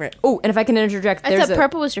my favorite. Oh, and if I can interject, I there's thought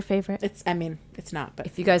purple was your favorite. It's not, but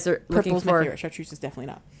if you guys are looking purple's my for favorite. Chartreuse is definitely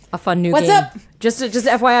not. a fun new What's game. up? Just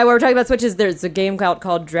FYI, while we're talking about Switches, there's a game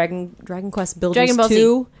called Dragon Quest Builders Dragon Ball Z.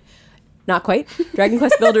 2. Not quite. Dragon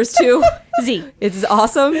Quest Builders 2. Z. It's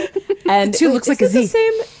awesome. And 2 looks like a Z. Is the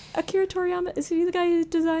same Akira Toriyama? Is he the guy who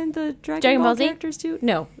designed the Dragon Ball Z characters too?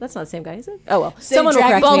 No, that's not the same guy, is it? Oh well. Someone will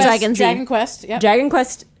correct me. Dragon Quest. Yep. Dragon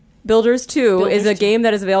Quest Builders 2 is a game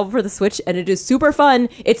that is available for the Switch, and it is super fun.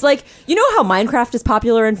 It's like, you know how Minecraft is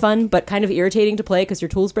popular and fun, but kind of irritating to play because your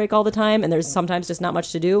tools break all the time, and there's sometimes just not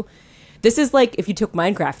much to do? This is like if you took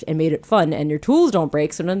Minecraft and made it fun, and your tools don't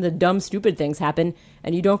break, so none of the dumb, stupid things happen,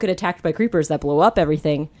 and you don't get attacked by creepers that blow up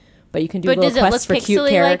everything. But you can do little quests for cute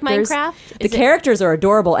characters. Like Minecraft? The characters are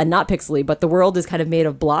adorable and not pixely, but the world is kind of made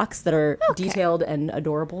of blocks that are detailed and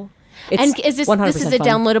adorable. It's and is this a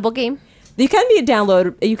downloadable game? You can be a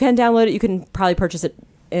download. You can download it. You can probably purchase it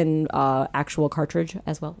in actual cartridge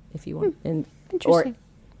as well if you want. Interesting. Or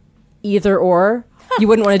either or. You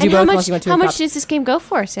wouldn't want to do both unless you went to how much does this game go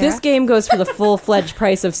for, Sarah? This game goes for the full-fledged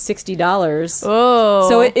price of $60. Oh.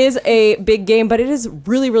 So it is a big game, but it is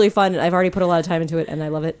really, really fun. I've already put a lot of time into it, and I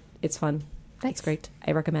love it. It's fun. Nice. It's great.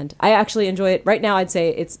 I recommend. I actually enjoy it. Right now, I'd say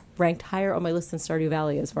it's ranked higher on my list than Stardew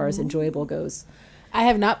Valley as far as enjoyable goes. I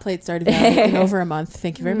have not played Stardew Valley in over a month.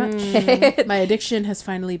 Thank you very much. My addiction has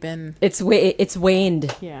finally been... It's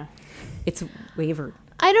waned. Yeah. It's wavered.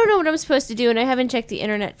 I don't know what I'm supposed to do, and I haven't checked the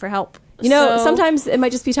internet for help. You know, sometimes it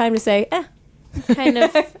might just be time to say, kind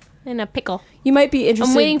of in a pickle. You might be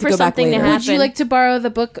interested. I'm waiting for something to happen. Would you like to borrow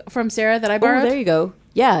the book from Sarah that I borrowed? Oh, there you go.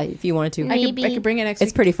 Yeah, if you wanted to. Maybe. I could bring it next week.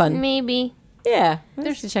 It's pretty fun. Maybe. Yeah.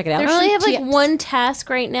 There's to check it out. I only have like one task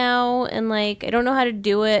right now, and I don't know how to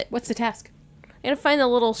do it. What's the task? I gotta find the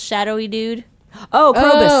little shadowy dude. Oh,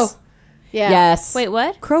 Krobus. Yeah. Yes. Wait,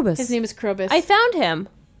 what? Krobus. His name is Krobus. I found him.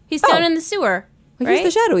 He's down in the sewer. Well, he's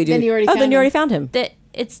the shadowy dude. Then you already found him. That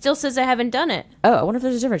it still says I haven't done it. Oh, I wonder if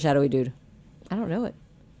there's a different shadowy dude. I don't know it.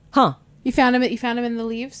 Huh. You found him in the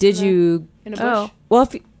leaves? Did you in a bush? Oh. Well,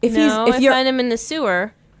 if I found him in the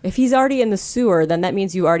sewer. If he's already in the sewer, then that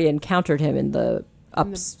means you already encountered him in the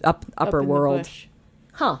upper world.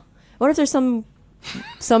 Huh. I wonder if there's some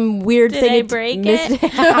weird thing. Did I break it?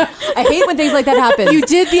 I hate when things like that happen. You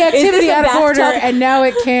did the activity out of order, and now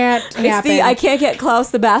it can't happen. I can't get the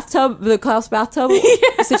Klaus bathtub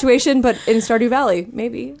situation, but in Stardew Valley,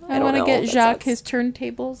 maybe. I want to get Jacques his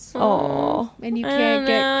turntables. Oh, and you can't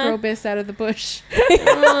get Krobus out of the bush. I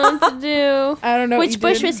don't know what to do. I don't know. Which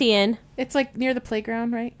bush was he in? It's like near the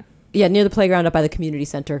playground, right? Yeah, near the playground up by the community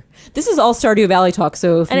center. This is all Stardew Valley talk,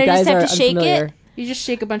 so if you guys are unfamiliar, you just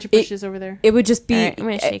shake a bunch of bushes over there. It would just be. Right, I'm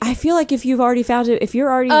gonna shake I feel like if you've already found it, if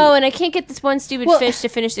you're already. Oh, and I can't get this one stupid fish to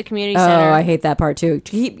finish the community center. Oh, I hate that part too.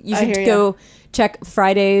 You should go check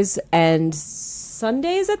Fridays and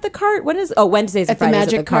Sundays at the cart. Wednesdays and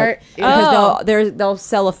Fridays at the cart. Because they'll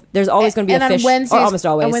sell there's always going to be a fish. Wednesdays, or almost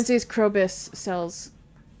always. On Wednesdays, Krobus sells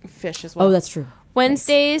fish as well. Oh, that's true.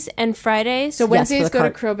 Wednesdays and Fridays. So Wednesdays go to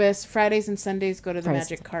Krobus, Fridays and Sundays go to the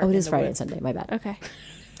magic cart. Oh, it is Friday and Sunday. My bad. Okay.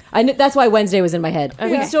 That's why Wednesday was in my head.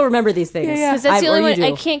 Okay. We can still remember these things. Yeah. Because that's the only one.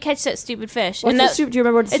 I can't catch that stupid fish. Do you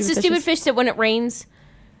remember what the stupid fish is? It's the stupid fish that when it rains.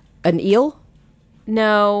 An eel?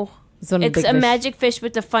 No. It's a magic fish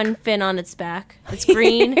with the fun fin on its back. It's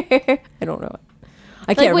green. I don't know.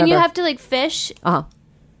 I can't remember. When you have to fish. Uh-huh.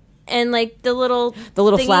 And the little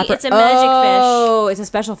thingy, flapper. It's a magic fish. Oh, it's a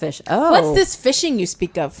special fish. Oh. What's this fishing you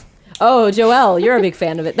speak of? Oh, Joelle, you're a big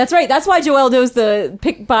fan of it. That's right. That's why Joelle knows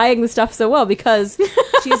buying the stuff so well, because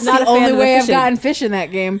she's not a fan of the only way fishing. I've gotten fish in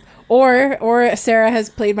that game. Or Sarah has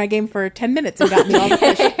played my game for 10 minutes and got me all the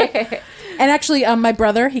fish. And actually, my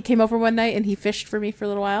brother, he came over one night and he fished for me for a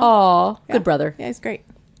little while. Aw, good brother. Yeah, he's great.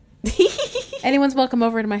 Anyone's welcome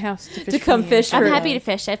over to my house to come fish. I'm happy to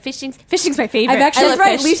fish. Fishing's my favorite. That's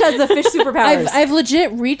right. Leisha has the fish superpowers. I've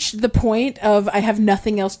legit reached the point of I have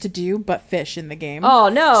nothing else to do but fish in the game. Oh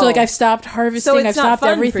no! So I've stopped harvesting. I've stopped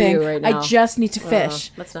everything. For you right now. I just need to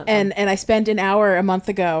fish. That's not fun. And I spent an hour a month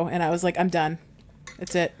ago, and I was like, I'm done.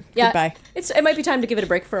 That's it. Yeah. Goodbye. It might be time to give it a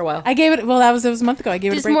break for a while. I gave it. Well, that was a month ago. I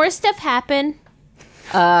gave it a break. Does more stuff happen?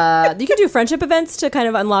 You can do friendship events to kind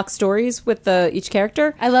of unlock stories with each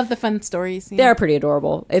character. I love the fun stories. They're pretty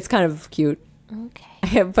adorable. It's kind of cute.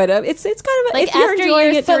 Okay. But it's kind of if you're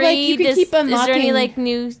enjoying it, you can keep unlocking. Is there any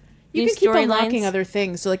new you can keep unlocking other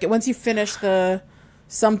things. So once you finish the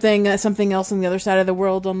something else on the other side of the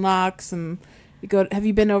world unlocks, and you go. Have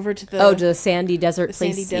you been over to the sandy desert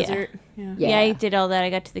place? Sandy desert. Yeah, I did all that. I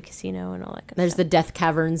got to the casino and all that. There's the death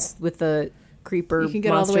caverns with the creeper. You can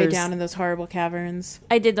get monsters. all the way down in those horrible caverns.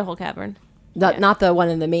 I did the whole cavern. Not the one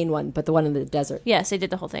in the main one, but the one in the desert. Yes, I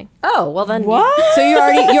did the whole thing. Oh, well then. What? So you're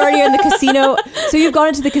already in the casino. So you've gone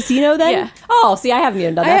into the casino then? Yeah. Oh, see, I haven't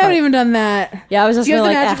even done that. I haven't even done that. Yeah, I was just Do you have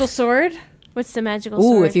the magical sword? What's the magical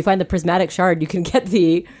sword? Ooh, if you find the prismatic shard, you can get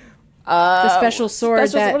the The special sword.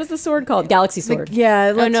 What is the sword called? Galaxy sword. It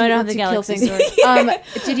lets no, I don't you, have lets the you kill Galaxy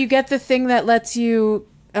things. Did you get the thing that lets you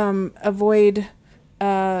avoid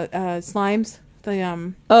slimes?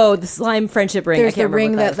 The slime friendship ring. There's I can't the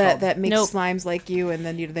ring remember what that makes Nope. slimes like you, and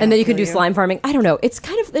then you can do slime farming. I don't know. It's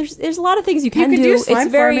kind of there's a lot of things you can do. slime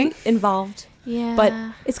It's very farming. involved. Yeah. But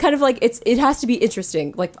it's kind of like it has to be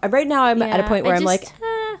interesting. Like right now I'm at a point where I'm like,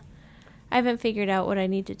 I haven't figured out what I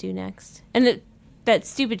need to do next. And that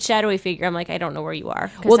stupid shadowy figure, I'm like, I don't know where you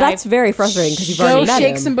are. well, that's very frustrating because you've already met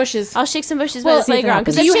shake him. some bushes. I'll shake some bushes by the see if it playground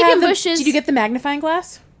because I've happens. shaken bushes. Did you get the magnifying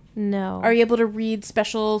glass? No. Are you able to read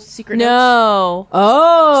special secret notes? No.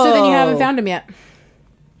 Oh, So then you haven't found him yet.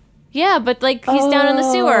 Yeah, but like he's down in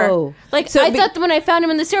the sewer. Oh. Like So I thought that when I found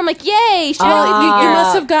him in the sewer, I'm like, yay! Well, you figure.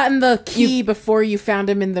 must have gotten the key before you found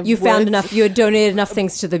him in the You found woods. enough. You had donated enough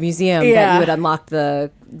things to the museum that Yeah. you would unlock the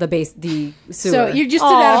sewer. So you just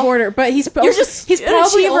did out of order, but he's You're just he's an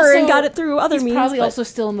probably achiever also, and got it through other he's means. probably but- also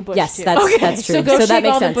still in the bush. Yes, too. that's true. So go So that shake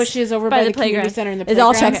makes all sense. the bushes over by the community playground. center in the It playground.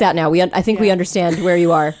 all checks out now. I think we understand where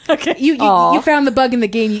you are. Okay. You found the bug in the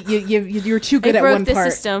game. You were too good I at broke one the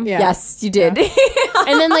part. system. Yeah. Yes, you did.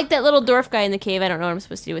 And then like that little dwarf guy in the cave, I don't know what I'm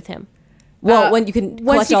supposed to do with him. Well, when you can Once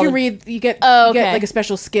collect you all can the- read, you get okay. like a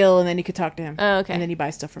special skill, and then you could talk to him. Oh, okay. And then you buy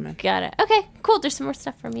stuff from him. Got it. Okay, cool. There's some more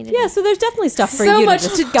stuff for me to do. Yeah, so there's definitely stuff for So you much to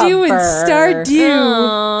to discover. do in Stardew.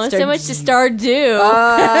 Oh, so much to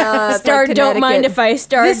Stardew. Star Don't mind if I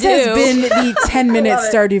Stardew. This has been the 10-minute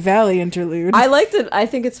Stardew Valley interlude. I liked it. I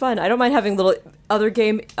think it's fun. I don't mind having little other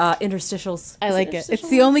game interstitials. I like it. It's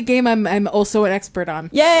the only game I'm also an expert on.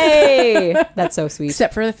 Yay! That's so sweet.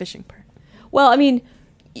 Except for the fishing part. Well, I mean,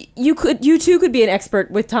 you too could be an expert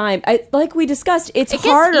with time. Like we discussed, it gets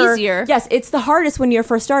harder. easier. Yes, it's the hardest when you're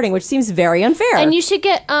first starting, which seems very unfair. And you should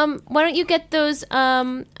get why don't you get those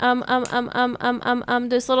those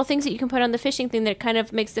little things that you can put on the fishing thing that kind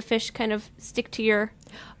of makes the fish kind of stick to your.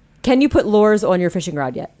 Can you put lures on your fishing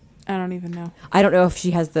rod yet? I don't even know. I don't know if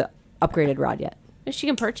she has the upgraded rod yet. She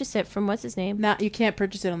can purchase it from what's his name. You can't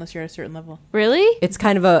purchase it unless you're at a certain level. Really? It's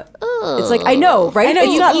kind of a. It's like I know, right? I know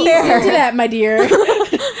it's you not eased fair. into that, my dear.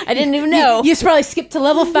 I didn't even know. You probably skipped to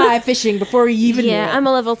level 5 fishing before you even knew it. I'm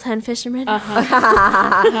a level 10 fisherman.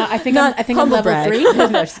 I think I'm humble level brag. 3.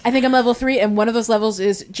 I think I'm level 3, and one of those levels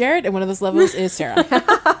is Jared, and one of those levels is Sarah.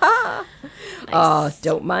 Oh,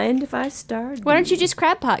 don't mind if I start. Why don't you just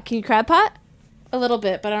crab pot? Can you crab pot? A little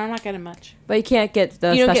bit, but I'm not getting much. But you can't get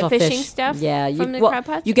the You don't special get fishing fish. stuff. Yeah, from the well, crab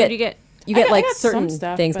pots. You Or get do you get, you get I like got some certain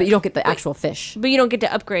stuff, things, but but- you don't get the actual fish. but you don't get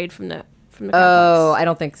to upgrade from the crab Oh, pots. I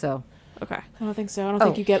don't think so. Okay. I don't think so. I don't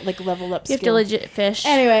think you get like level up You have to skill. legit fish.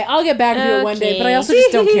 Anyway, I'll get back to it one day, but I Okay. also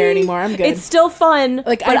just don't care anymore. I'm good. It's still fun,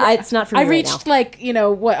 like but it's not for me I reached right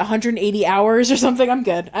now. 180 hours or something. I'm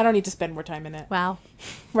good. I don't need to spend more time in it. Wow.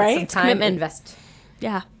 Right? Some time commitment. invest.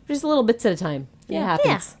 Yeah. Just little bits at a time. It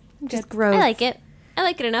happens. Just growth. I like it. I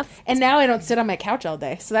like it enough. And now I don't sit on my couch all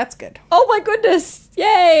day, so that's good. Oh my goodness!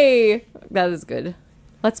 Yay! That is good.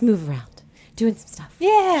 Let's move around, doing some stuff.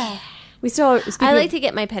 Yeah. We still. I like to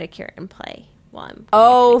get my pedicure and play while I'm.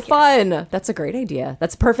 Oh, getting my pedicure. fun! That's a great idea.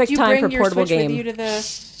 That's perfect Do you time bring for your portable Switch game. with you to the...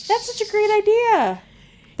 That's such a great idea.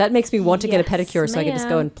 That makes me want to get a Yes, pedicure so I can just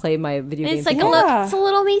go ma'am. and play my video games. It's like Yeah. it's a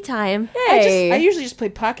little me time. Hey. I usually just play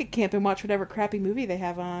Pocket Camp and watch whatever crappy movie they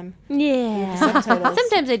have on. Yeah. Subtitles.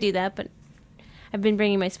 Sometimes I do that, but I've been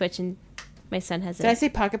bringing my Switch and my son has it. Did I say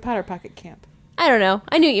Pocket Pot or Pocket Camp? I don't know.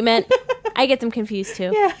 I knew what you meant. I get them confused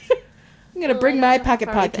too. Yeah. I'm going to bring my Pocket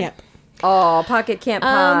probably Pod Camp. Oh, Pocket Camp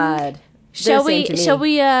Pod. Shall we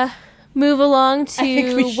move along think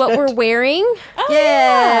to we what should. we're wearing?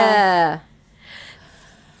 Yeah.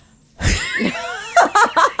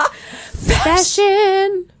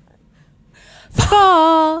 Fashion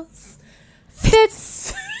Falls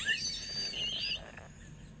fits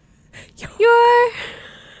your life.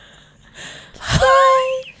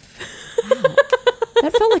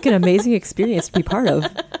 That felt like an amazing experience to be part of.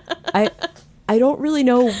 I don't really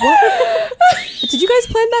know what. Did you guys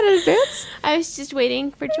plan that in advance? I was just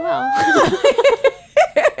waiting for Joelle.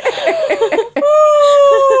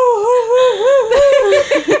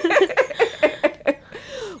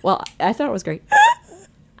 Well, I thought it was great.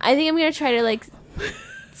 I think I'm gonna try to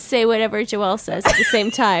say whatever Joelle says at the same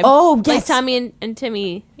time. Oh, like yes. Tommy and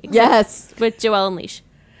Timmy. except Yes. with Joelle and Leash.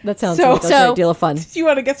 That sounds So- like a so- great deal of fun. Do you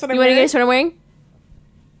want to guess what I'm You want to wearing? guess what I'm wearing?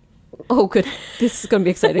 Oh, good. This is going to be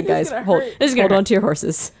exciting, guys. gonna Hold, hurt. This is gonna hold hurt. on to your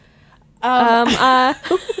horses.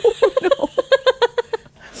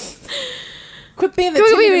 Quit being the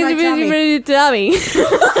Timmy to my Tommy. Tommy.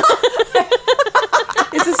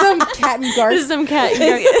 Is this some cat and Garth? This is some cat.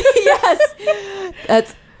 Yes.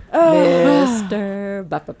 That's Mr.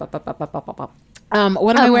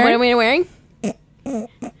 What am I wearing? What am I wearing?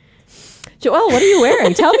 Joelle, what are you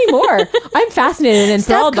wearing? Tell me more. I'm fascinated and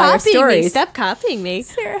enthralled by your stories. Stop copying me.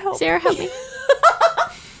 Sarah, help me.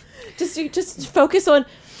 Just focus on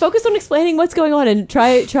explaining what's going on and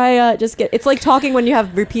try just get. It's like talking when you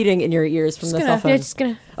have repeating in your ears from the cell phone. Yeah, just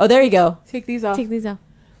gonna. Oh, there you go. Take these off.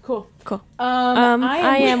 Cool.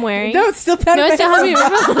 I am wearing. No, it's still powder. No, it's still heavy.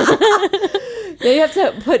 Now you have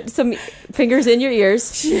to put some fingers in your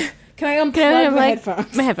ears. Can I unplug my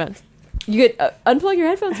headphones? My headphones. You get unplug your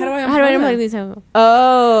headphones. How do I unplug these headphones?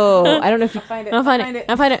 Oh, I don't know if you find it. I'll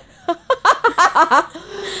find it.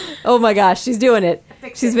 Oh my gosh, she's doing it.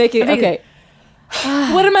 She's making it. Okay.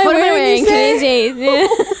 What am I wearing?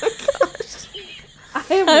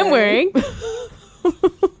 I'm wearing.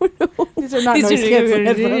 These are not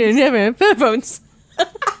noise-canceling headphones.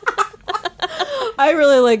 I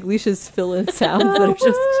really like Leisha's fill-in sounds that are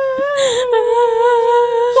just.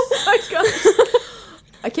 Oh my gosh!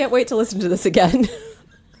 I can't wait to listen to this again.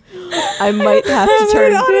 I might have to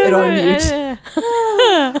turn it on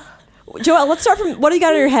mute. Joelle, let's start from what do you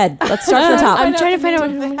got on your head? Let's start from the top. I'm trying to find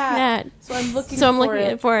out what that. So I'm looking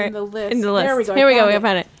for it in the list. In the list. There we go. Here we go. We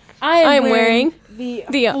found it. I am wearing the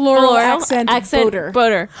floral accent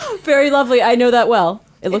boater. Very lovely. I know that well.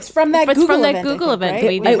 It's from that Google event.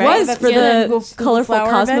 Right? It was for the colorful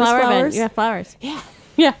cosmos flowers. Yeah, flowers.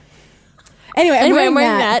 Yeah. Anyway, I'm wearing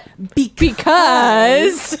that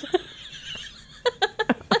because.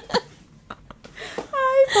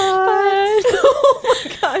 Oh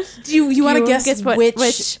my gosh! Do you want to guess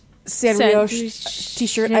which Sanrio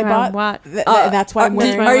t-shirt I bought? That's why I'm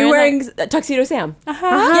wearing. Are you wearing Tuxedo Sam?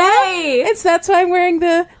 Yay! That's why I'm wearing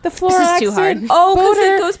the floral accent. This is too hard. Oh, because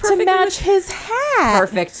it goes perfect to match his hat.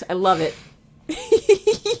 Perfect. I love it.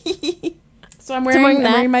 So I'm wearing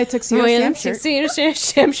my Tuxedo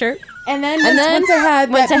Sam shirt. And then once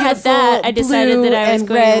I had that, I decided that I was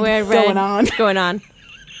going to wear red. Going on.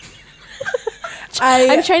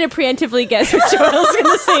 I'm trying to preemptively guess what Joelle's going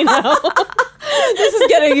to say now. This is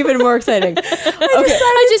getting even more exciting. Okay.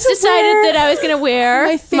 I just decided that I was going to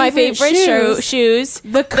wear my favorite shoes.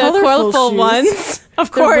 The colorful ones.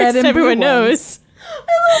 Of course, everyone knows.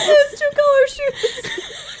 I love those 2 color shoes.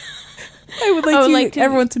 I would like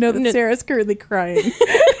everyone to know that Sarah's currently crying.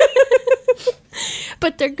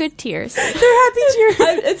 But they're good tears. They're happy tears.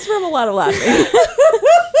 It's from a lot of laughing.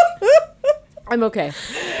 I'm okay.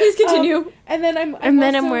 Please continue. And then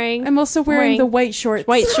I'm also wearing the white shorts.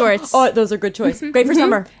 White shorts. Oh, those are good choice. Great for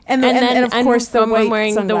summer. And of course the white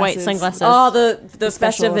wearing sunglasses. The white sunglasses. Oh, the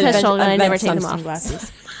festive special, and I never take them off.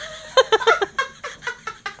 Sunglasses.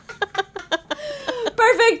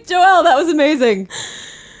 Perfect, Joelle. That was amazing.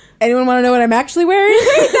 Anyone want to know what I'm actually wearing?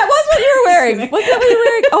 Wait, that was what you were wearing. Was that what you were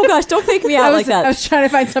wearing? Oh gosh, don't fake me out like that. I was trying to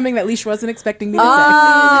find something that Leash wasn't expecting me to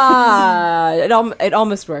say. It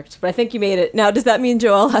almost worked, but I think you made it. Now, does that mean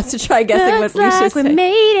Joelle has to try guessing what Leash is saying? We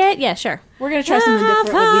made it. Yeah, sure. We're gonna try something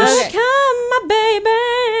different with Leash. Come, my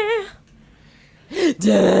baby.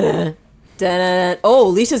 Da-da-da. Da-da-da. Oh,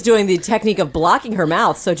 Leisha's doing the technique of blocking her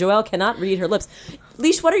mouth, so Joelle cannot read her lips.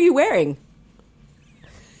 Leash, what are you wearing?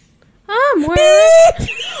 I'm wearing.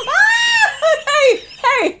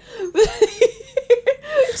 Hey!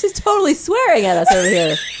 She's totally swearing at us over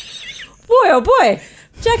here. Boy, oh boy.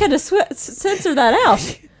 Jack had to censor that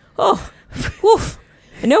out. Oh, woof.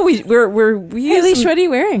 I know we're Hey, Leash, what are you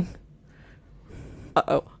wearing?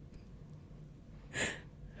 Uh-oh.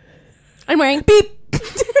 I'm wearing. Beep!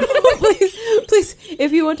 please,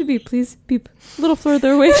 if you want to beep, please beep a little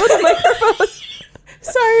further away from the microphone.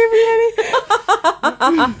 Sorry, everybody.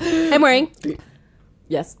 I'm wearing.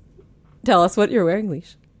 Yes. Tell us what you're wearing,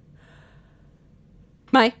 Leash.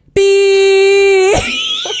 My beep.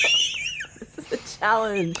 This is a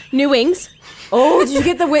challenge. New wings. Oh, did you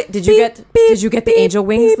get the Did you get the angel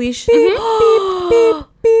wings, Leash? Beep, beep,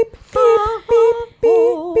 beep, beep, beep,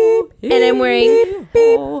 beep, beep. And I'm wearing.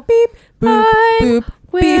 Beep, beep, boop,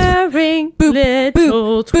 wearing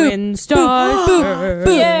little twin stars.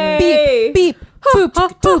 Beep, beep. Boop,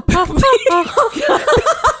 boop, boop,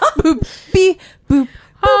 beep, boop.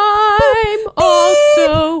 I'm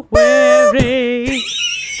also wearing.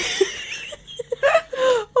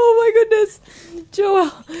 Oh my goodness,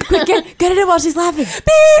 Joelle! Quick, get it in while she's laughing.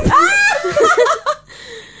 Beep.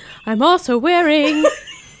 I'm also wearing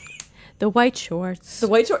the white shorts. The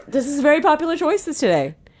white shorts. This is a very popular choice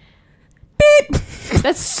today. Beep.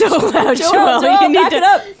 That's so loud, Joelle. You need to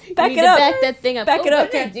back it up. Back that thing up. Back it up.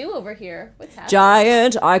 What did I do over here? What's happening?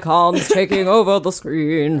 Giant icons taking over the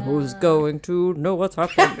screen. Who's going to know what's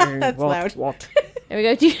happening? That's loud. What? There we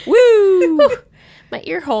go. Woo! My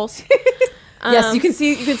ear holes. Yes, you can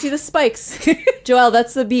see the spikes. Joelle,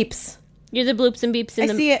 that's the beeps. You're the bloops and beeps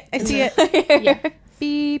in the... I see it. Yeah.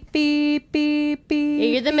 Beep, beep, beep, beep. Yeah,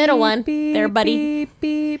 you're the middle one. Beep, There, buddy. Beep,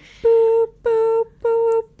 beep, boop, boop,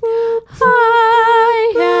 boop, boop.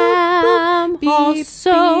 I am Beep,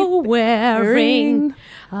 also beep, wearing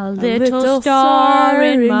a little star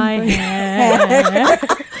in my hair.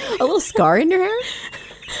 A little scar in your hair?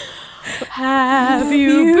 Have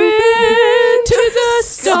you been to the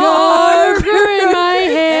star in my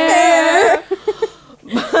hair?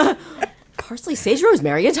 Parsley, sage,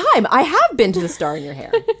 rosemary, and thyme. I have been to the star in your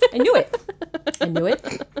hair. I knew it.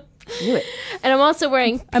 And I'm also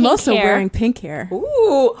wearing pink I'm also hair. wearing pink hair.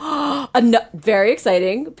 Ooh, very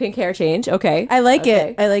exciting pink hair change. Okay, I like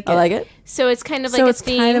it. I like it. So it's kind of like So a it's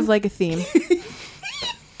theme. kind of like a theme.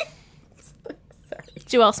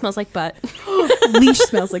 Joelle smells like butt. Leash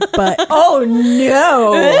smells like butt. Oh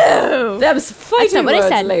no! That was fighting That's not what I words,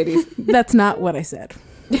 said. ladies. That's not what I said.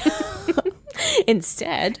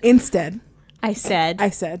 Instead, I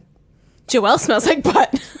said, Joelle smells like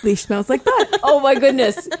butt. leash smells like butt. Oh my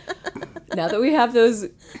goodness! Now that we have those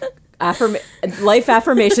life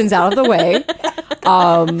affirmations out of the way,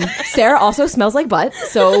 Sarah also smells like butt.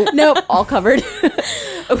 So Nope. all covered.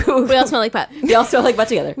 We all smell like butt. We all smell like butt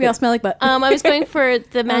together. We all smell like butt. I was going for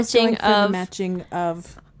the matching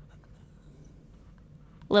of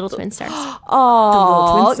Little Twin Stars.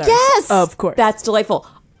 Oh, Twin stars. yes! Of course. That's delightful.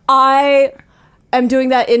 I am doing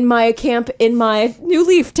that in my camp in my New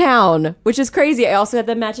Leaf town, which is crazy. I also have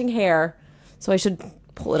the matching hair, so I should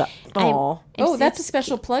pull it up. Oh, Oh, that's a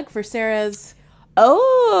special plug for Sarah's.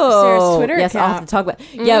 Sarah's Twitter yes, I'll have account. to talk about.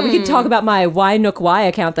 Yeah, we could talk about my Why Nook Why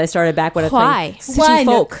account that I started back when I Why? was playing City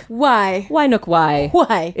Folk. Why? Why Nook Why?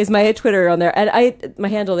 Why? Is my Twitter on there, and my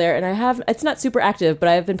handle there, and I have. It's not super active, but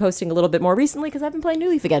I've been posting a little bit more recently because I've been playing New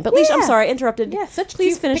Leaf again. But Leash, I'm Yeah. sorry, interrupted. Yeah, such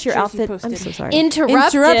Please cute finish your pictures you outfit. I'm posted. so sorry.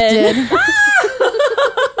 Interrupted.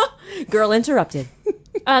 Girl interrupted.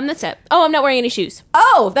 That's it. Oh, I'm not wearing any shoes.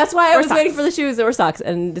 Oh, that's why I was socks. waiting for the shoes or socks,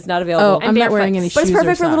 and it's not available. I'm not barefoot. wearing any shoes. But it's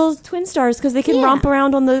perfect or for little socks. twin stars because they can Yeah. romp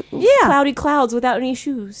around on the Yeah. cloudy clouds without any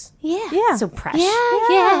shoes. Yeah. Yeah. So precious.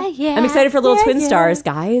 Yeah. I'm excited for little Yeah, twin yeah. stars,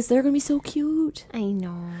 guys. They're gonna be so cute. I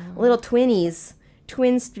know. Little twinnies,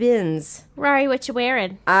 twin spins. Rory, what you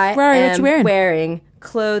wearing? I Rory, what am you wearing? wearing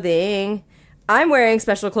clothing. I'm wearing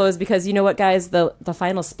special clothes because you know what, guys? The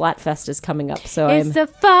final Splatfest is coming up, so It's I'm. the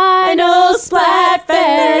final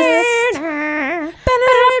Splatfest.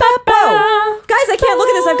 Guys, I can't look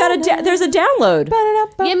at this. I've got there's a download.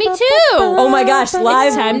 Yeah, me too. Oh my gosh!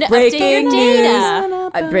 Live time to update breaking your news.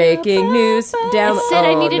 data. Breaking news. Down. It said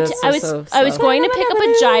I oh, needed this to, is so I was slow. going to pick up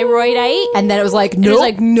a gyroidite. And then it was like, It no. was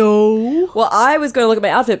like, no. Well, I was going to look at my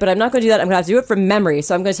outfit, but I'm not going to do that. I'm going to have to do it from memory.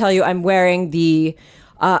 So I'm going to tell you I'm wearing the,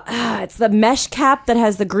 it's the mesh cap that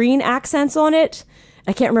has the green accents on it.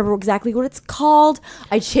 I can't remember exactly what it's called.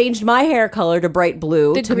 I changed my hair color to bright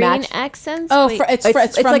blue The to green match. accents? Oh, Wait. it's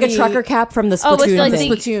It's from like a the- trucker cap from the Oh, Splatoon it's like thing.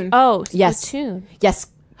 the Splatoon. Oh, Yes. Splatoon. Yes.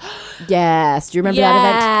 Yes. Do you remember that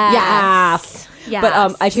event? Yes. Yes.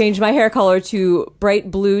 But I changed my hair color to bright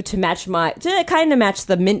blue to match to kind of match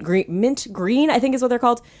the mint green, I think is what they're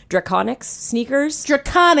called. Draconics sneakers.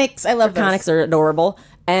 Draconics. I love Draconics those. are adorable.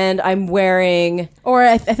 And I'm wearing Or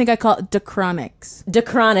I think I call it Dacronics.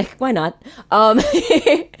 Dacronic. Why not?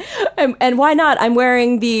 And why not? I'm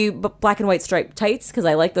wearing the black and white striped tights because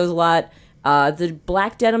I like those a lot. The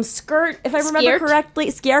black denim skirt, if I remember Skirt? correctly.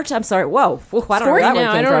 Skirt. I'm sorry. Whoa. I don't know where that No, one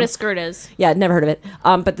I came don't know from. what a skirt is. Yeah, never heard of it.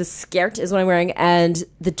 But the skirt is what I'm wearing, and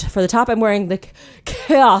for the top, I'm wearing the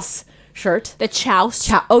chaos shirt. The chouse.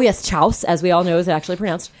 Oh yes, chouse, as we all know is actually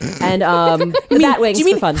pronounced. And the bat wings Do you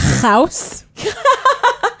mean for fun. house?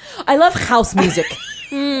 I love house music.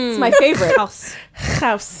 It's my favorite. House.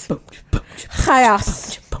 House.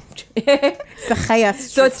 Chaos. It's the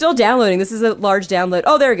chaos. So it's still downloading. This is a large download.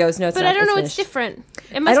 Oh, there it goes. No, it's But not. I don't know. It's It's finished. different.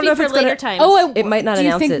 It I must don't be know if for it's gonna- later times. It might not Do you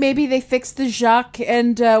announce think it. maybe they fixed the Jacques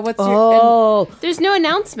and what's your? Oh, There's no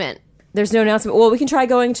announcement. there's no announcement. Well, we can try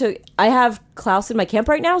going to. I have Klaus in my camp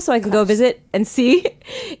right now, so I can go visit and see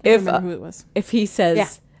I if remember who it was. if he says. Yeah.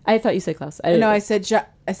 I thought you said Klaus. No, I said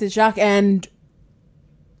Jacques and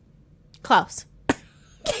Klaus.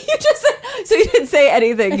 You just said, so you didn't say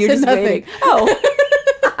anything. You're said just nothing. waiting. Oh,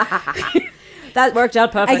 that worked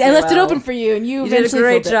out perfectly. I left it well. open for you, and you You did a eventually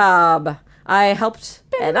great filled it. job. I helped,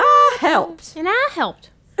 and I helped. And I helped.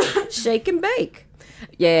 Shake and bake.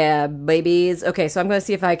 Yeah, babies. Okay, so I'm going to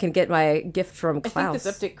see if I can get my gift from I think Klaus.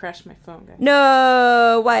 this update crashed my phone, guys.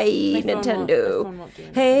 No, why My phone Nintendo? won't do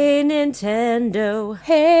anything. Hey Nintendo.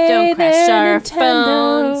 Hey, Don't crash there, our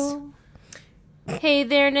Nintendo. phones. Hey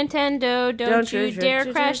there, Nintendo, don't you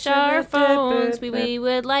dare crash our phones. We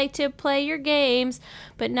would like to play your games,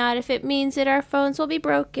 but not if it means that our phones will be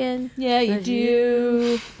broken. Yeah, you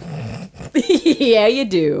do. Yeah, you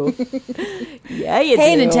do. Yeah, you do.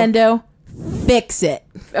 Hey, Nintendo, fix it.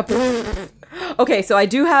 Okay, so I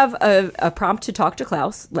do have a prompt to talk to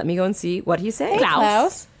Klaus. Let me go and see what he's saying. Hey,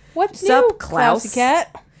 Klaus. What's Sup, new, Klaus? Klausy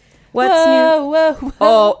cat? What's whoa, new? Whoa,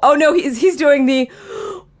 whoa. Oh no, he's doing the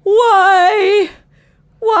why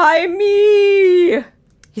me?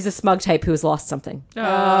 He's a smug type who has lost something.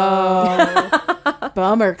 Oh,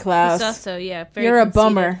 bummer, Klaus. It's also, very You're conceited. a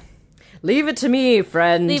bummer. Leave it to me,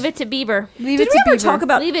 friend. Leave it to Beaver. Leave Did it we to ever Beaver. talk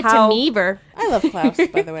about Leave it how to Meaver. I love Klaus,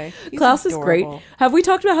 by the way. He's Klaus is great? adorable. Have we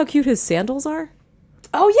talked about how cute his sandals are?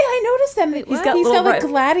 Oh yeah, I noticed them. He's got little like ri-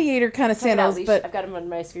 gladiator kind of sandals, but I've got him on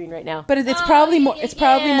my screen right now. but it's probably more. It's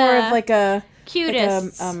probably more of like a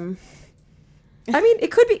Cutest. I mean,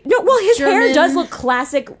 it could be. No, well, his hair German- does look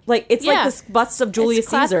classic. Like it's Yeah. like the busts of Julius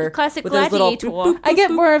Caesar, classic with those little. gladiator. I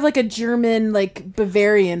get more of like a German, like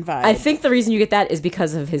Bavarian vibe. I think the reason you get that is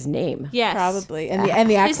because of his name. Yes. probably, and the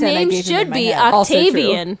accent His name I gave him in should my be head. Also true.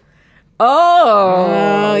 Octavian.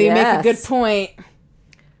 Oh, you make a yes. good point.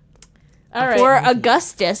 All right, Or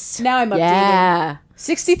Augustus. now I'm updated. Yeah,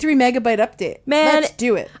 63 megabyte update. Man, Let's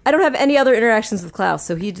do it. I don't have any other interactions with Klaus,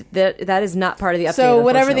 so that is not part of the update. So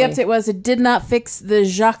whatever the unfortunately. update was, it did not fix the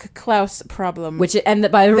Jacques-Klaus problem.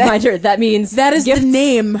 By reminder, that means that is gifts. the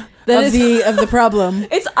name of the problem.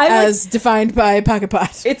 It's as defined by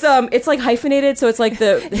PocketPot. it's like hyphenated, so it's like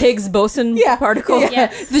the Higgs boson particle. Yeah.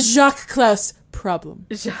 Yes. The Jacques-Klaus problem.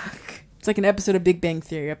 Jacques. It's like an episode of Big Bang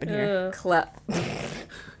Theory up in here.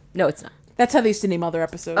 No, it's not. That's how they used to name all their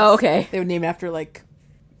episodes. Oh, okay. They would name after like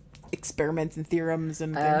experiments and theorems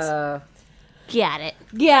and things. Got it.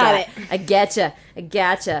 Got it. I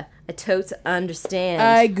getcha. I totes understand.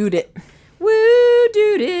 I good it. Woo,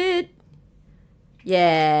 dude it.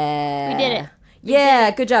 Yeah. We did it. Yeah,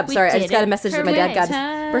 good job. We Sorry, I did just got a it. message that my dad got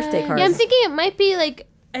his birthday card. Yeah, I'm thinking it might be like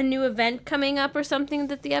a new event coming up or something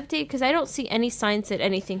that the update, because I don't see any signs that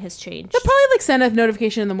anything has changed. They'll probably like send a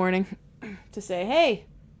notification in the morning to say, "Hey,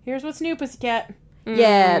 here's what's new, pussycat."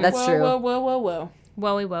 Yeah, that's whoa, true. Whoa, whoa, whoa, whoa.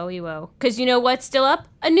 Whoa. Because you know what's still up?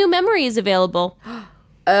 A new memory is available.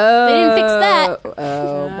 Oh. They didn't fix that.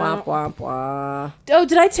 Oh, womp, womp, womp. Oh,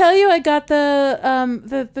 did I tell you I got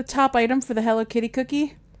the top item for the Hello Kitty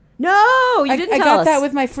cookie? No, you didn't I tell got us. that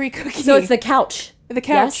with my free cookie. So it's the couch. The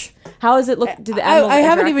couch. Yes? How does it look? Do the animals I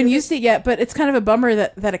haven't interact even with used it yet, but it's kind of a bummer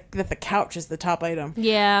that the couch is the top item.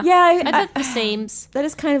 Yeah. Yeah, I thought the sames. That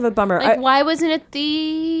is kind of a bummer. Like, why wasn't it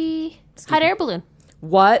the hot air balloon?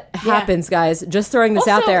 What happens, guys? Just throwing this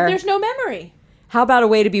out Also, there. there's no memory. How about a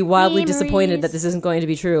way to be wildly disappointed Memories. that this isn't going to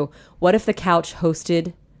be true? What if the couch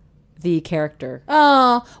hosted the character?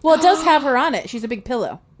 Oh, well, it does have her on it. She's a big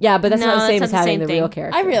pillow. Yeah, but that's No, not the same that's as not the having same the real thing.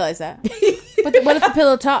 character. I realize that. But what if the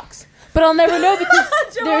pillow talks? But I'll never know because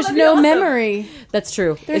there's that'd be no awesome. memory. That's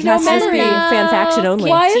true. There's it no has to just be memory. fan faction only.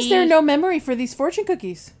 Why is there no memory for these fortune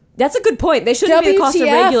cookies? That's a good point. They shouldn't be the cost of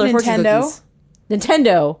WTF, regular fortune Nintendo. cookies.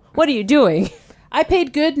 Nintendo, what are you doing? I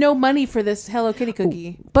paid good no money for this Hello Kitty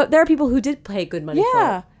cookie. But there are people who did pay good money for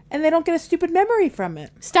Yeah, it. and they don't get a stupid memory from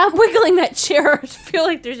it. Stop wiggling that chair. I feel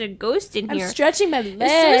like there's a ghost in I'm here. stretching my leg.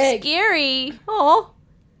 It's so scary. Oh.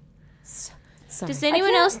 Sorry. Does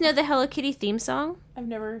anyone else know the Hello Kitty theme song? I've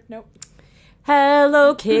never. Nope.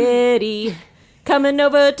 Hello Kitty, coming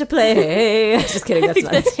over to play. Just kidding. That's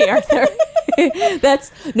not. That's Arthur.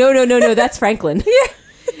 That's no. That's Franklin.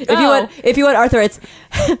 Yeah. If you want Arthur, it's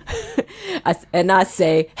I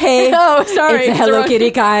say, hey, Oh, sorry. it's a It's Hello wrong.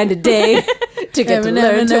 Kitty kind of day to get to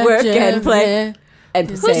learn to work and play and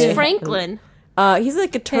Who's say. Franklin? He's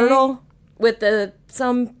like a turtle with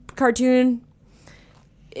some cartoon.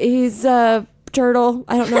 He's a turtle.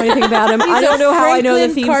 I don't know anything about him. I don't know how I know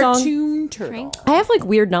the theme song. Cartoon turtle. I have like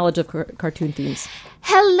weird knowledge of cartoon themes.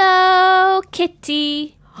 Hello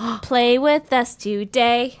Kitty, play with us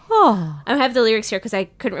today. Oh, I have the lyrics here because I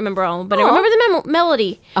couldn't remember all, but I remember the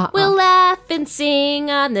melody. We'll laugh and sing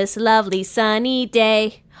on this lovely sunny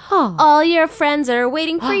day. All your friends are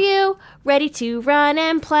waiting for you, ready to run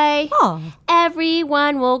and play.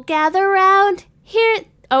 Everyone will gather round. Here,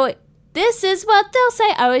 this is what they'll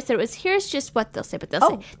say. I always thought it was, here's just what they'll say, but they'll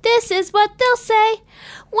say, this is what they'll say.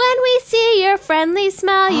 When we see your friendly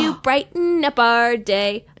smile, you brighten up our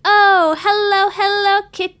day. Oh, hello,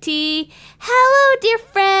 kitty. Hello, dear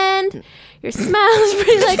friend. Your smile is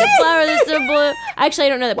pretty like a flower that's so blue. Actually, I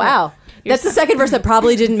don't know that part. wow. That's the second verse that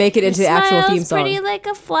probably didn't make it into the actual theme song. Pretty like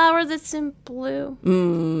a flower that's in blue.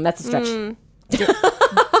 That's a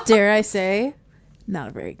stretch. Dare I say, not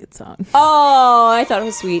a very good song. Oh, I thought it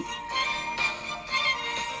was sweet.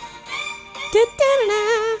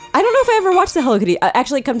 I don't know if I ever watched the Hello Kitty.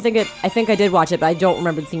 Actually, come to think of it, I think I did watch it, but I don't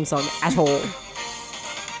remember the theme song at all.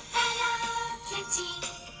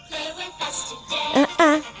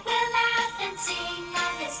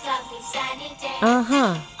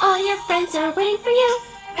 All your friends are waiting for you,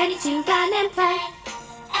 ready to run and play.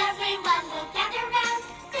 Everyone will gather round.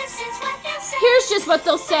 This is what they'll say. Here's just what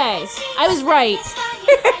they'll say. I was right.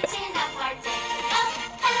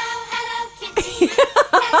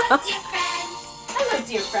 Hello,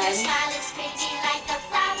 dear friend.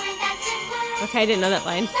 Okay, I didn't know that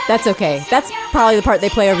line. That's okay. That's probably the part they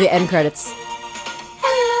play over the end credits.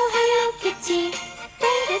 Hello, Kitty.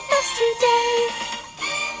 Play with us today.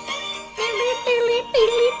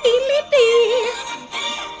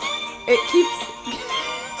 It keeps...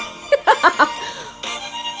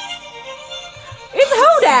 It's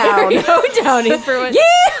hoedown. Hoedowning for what?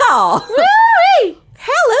 Yeah! Woo-wee!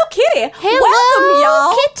 Hello Kitty. Hello, Welcome,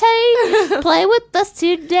 y'all. Kitty. Play with us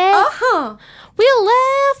today. Uh-huh. We'll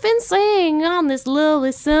laugh and sing on this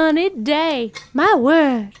lovely sunny day. My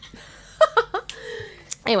word.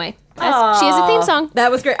 Anyway, she has a theme song.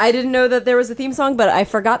 That was great. I didn't know that there was a theme song, but I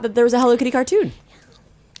forgot that there was a Hello Kitty cartoon.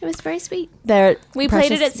 It was very sweet. We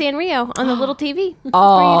played it at Sanrio on the little TV.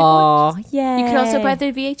 Oh, yeah. You could also buy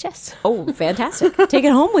the VHS. Oh, fantastic. Take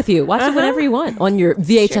it home with you. Watch it whenever you want on your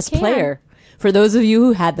VHS Sure can. player. For those of you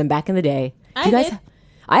who had them back in the day. I did.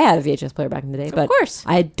 I had a VHS player back in the day, but course.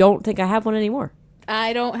 I don't think I have one anymore.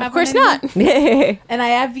 I don't have Of course one not. anymore. And I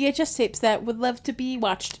have VHS tapes that would love to be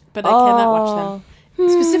watched, but I cannot watch them.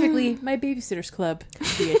 Specifically, my Babysitter's Club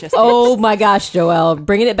VHS tapes. Oh my gosh, Joelle.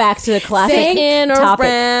 Bringing it back to the classic Singing topic.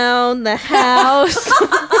 around the house.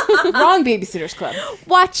 Wrong Babysitter's Club.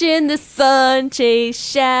 Watching the sun chase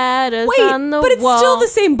shadows Wait, on the but it's wall. still the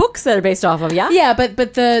same books that are based off of, yeah? Yeah, but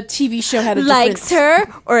the TV show had a Likes different...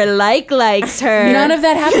 her or likes her. None of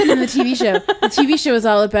that happened in the TV show. The TV show is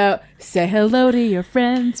all about say hello to your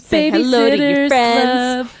friends, Say hello to your Babysitter's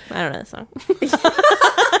friends. Club. I don't know the song.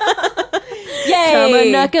 Yay! Come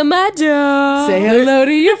and knock on my door. Say hello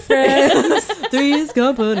to your friends, Three's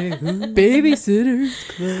Company. Babysitter's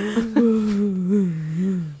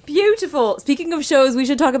Club. Beautiful. Speaking of shows, we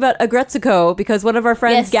should talk about Agretsuko because one of our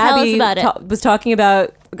friends, Yes, tell us Gabby, about it. was talking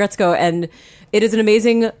about Agretsuko, and it is an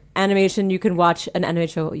amazing animation. You can watch an anime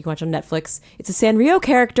show you can watch on Netflix. It's a Sanrio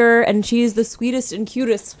character, and she's the sweetest and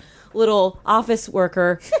cutest little office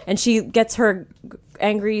worker, and she gets her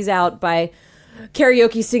angries out by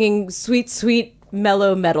karaoke singing sweet, sweet,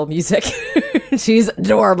 mellow metal music. She's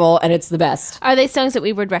adorable, and it's the best. Are they songs that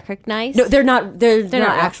we would recognize? No, they're not. They're not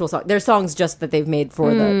not actual songs. They're songs just that they've made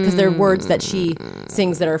for the because they're words that she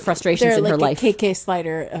sings that are frustrations They're in like her a life. KK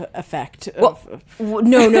Slider effect.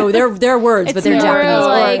 No, they're words, but It's they're more Japanese.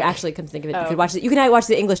 like- Or actually, come to think of it, you could watch it. You can watch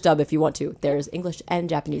the English dub if you want to. There's English and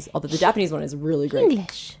Japanese, although the Japanese one is really great.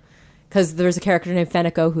 English. Because there's a character named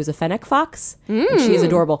Feneko who's a fennec fox, and she is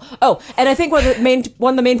adorable. Oh, and I think one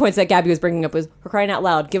of the main points that Gabby was bringing up was, for crying out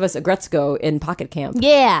loud, give us a Gretzko in Pocket Camp.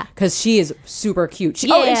 Yeah. Because she is super cute.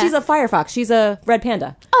 Oh, and Yeah. she's a fire fox. She's a red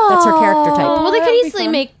panda. That's her character type. Well, they could that'd be easily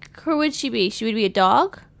fun. make. Who would she be? She would be a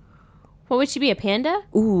dog. What would she be? A panda?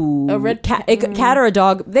 Ooh, A red cat or a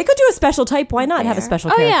dog. They could do a special type. Why not have a special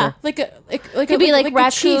Oh, character? yeah. Like a Could be like a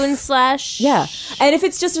raccoon chief. slash. Yeah, and if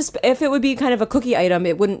it's just if it would be kind of a cookie item,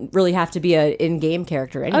 it wouldn't really have to be a in-game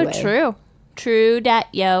character anyway. Oh, true. True dat,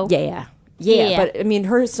 yo. Yeah. Yeah. But I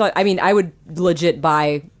mean, I would legit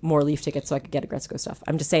buy more Leaf tickets so I could get a Gretzko stuff.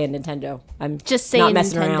 I'm just saying, Nintendo. I'm Just saying not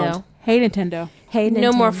messing Nintendo. around. Hey Nintendo, Hey, Nintendo.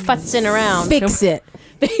 No more futzing around. fix it.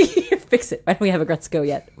 Fix it. Why don't we have a Gretzko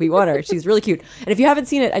yet? We want her. She's really cute. And if you haven't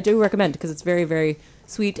seen it, I do recommend because it's very, very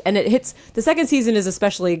sweet. And it hits the second season is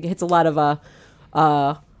especially hits a lot of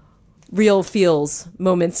real feels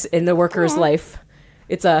moments in the worker's life.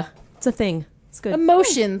 It's a thing. It's good.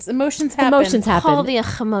 Emotions happen. Emotions happen. All the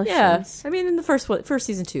emotions. Yeah, I mean in the first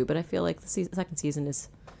season too, but I feel like the second season is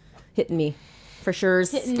hitting me for sure.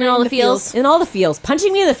 In all the feels. In all the feels,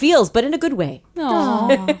 punching me in the feels, but in a good way.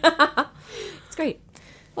 Aww. It's great.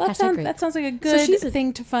 Well, Hashtag great. that sounds like a So good she's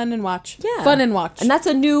thing to fun and watch. Yeah. Fun and watch. And that's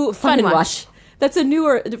a new fun and watch. watch. That's a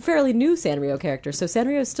fairly new Sanrio character. So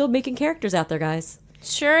Sanrio is still making characters out there, guys.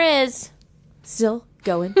 Sure is. Still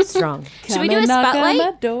going strong. Should we do a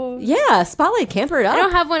spotlight? Yeah, spotlight camper it up. I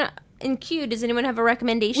don't have one in queue. Does anyone have a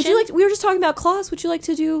recommendation? Would you like? We were just talking about Klaus. Would you like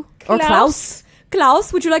to do or Klaus? Klaus?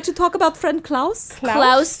 Klaus, would you like to talk about friend Klaus?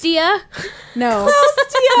 Klaustia? No.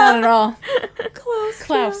 Klaus, Not at all.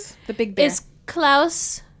 Klaus, The big bear. Is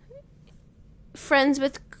Klaus friends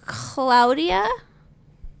with Claudia?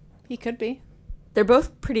 He could be. They're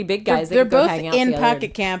both pretty big guys. They're They could go both hang out in together.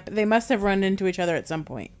 Pocket Camp. They must have run into each other at some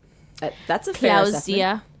point. That's a fair assessment.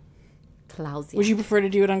 Claudia. Klausiak. Would you prefer to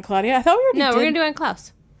do it on Claudia? I thought we already did. No, we're going to do it on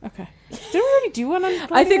Klaus. Okay. Didn't we already do one on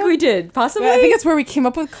Claudia? I think we did. Possibly. I think that's where we came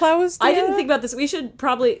up with Klaus. I didn't think about this. We should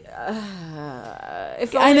probably.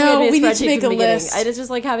 If I know, we need to spreadsheet make from a the beginning. list. It's just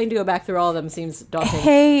like having to go back through all of them seems daunting.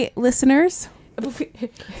 Hey, listeners.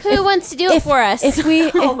 Who wants to do it for us? If we,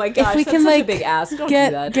 Oh my gosh, if we that's can such a like big ask. Don't do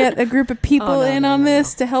that. get a group of people Oh, no, in no, on no.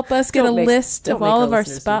 this to help us get Don't a make- list don't of make all our of our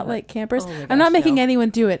listeners do spotlight that. campers. Oh my I'm not gosh, making no. anyone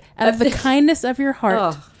do it. Out of the kindness of your heart,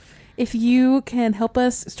 Ugh. if you can help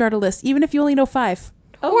us start a list, even if you only know 5.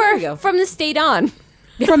 Oh, there we or go. from this date on.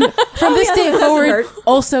 From this yeah, day that doesn't forward, hurt.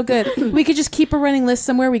 also good. We could just keep a running list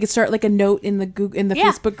somewhere. We could start like a note in the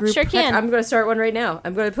Yeah, Facebook group. sure can. I'm going to start one right now.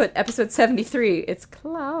 I'm going to put episode 73. It's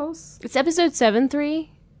Klaus. It's episode 7-3.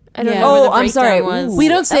 I don't Yeah. know where the Oh, I'm sorry. breakdown was. Ooh. We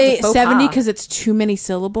don't That was say a faux 70 pas. because it's too many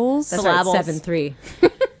syllables. That's Syllables. right,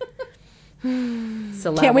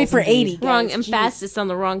 7-3. Can't wait for 80. Wrong guys. Jeez. emphasis on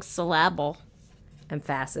the wrong syllable.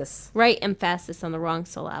 Emphasis. Right emphasis on the wrong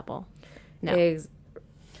syllable. No. Ex-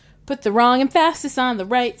 Put the wrong emphasis on the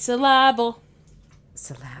right syllable.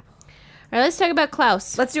 syllable. All right, let's talk about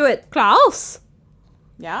Klaus. Let's do it. Klaus.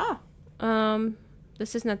 Yeah.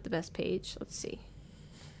 This is not the best page. Let's see.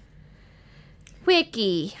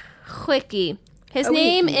 Wiki. His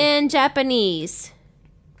name wiki. in Japanese.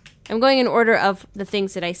 I'm going in order of the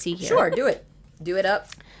things that I see here. Sure, do it. Do it up.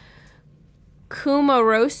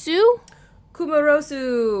 Kumarosu.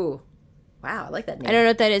 Kumarosu. Wow, I like that name. I don't know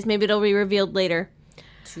what that is. Maybe it'll be revealed later.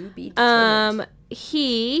 To be determined.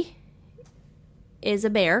 He is a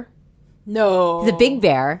bear. No. He's a big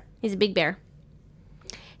bear. He's a big bear.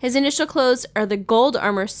 His initial clothes are the gold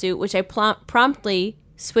armor suit, which I promptly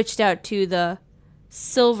switched out to the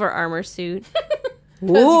silver armor suit.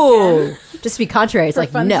 Ooh. Just to be contrary, it's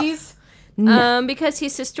like, no. funsies? Because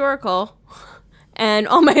he's historical, and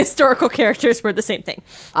all my historical characters were the same thing.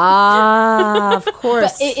 Ah, of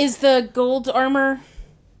course. But is the gold armor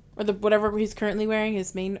or the whatever he's currently wearing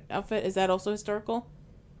his main outfit, is that also historical?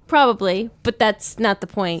 Probably, but that's not the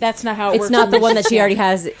point. That's not how it works. it's not in the one Alicia's that she camp. already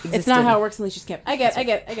has It's not existed. how it works in Alicia's camp. I get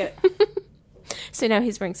it. So now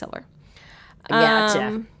he's wearing silver.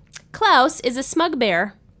 Gotcha. Klaus is a smug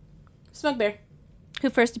bear Smug bear. who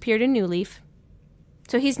first appeared in New Leaf.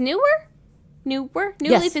 So he's newer? New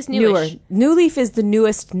Yes, Leaf is newish. New Leaf is the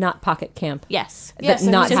newest not pocket camp. Yes. That so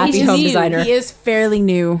not he's- happy he's home new. designer. He is fairly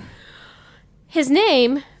new. His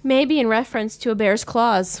name may be in reference to a bear's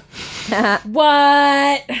claws.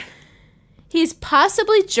 What? He's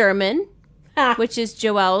possibly German, Ah. which is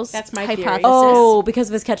Joel's That's my theory. hypothesis. Oh, because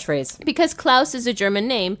of his catchphrase. Because Klaus is a German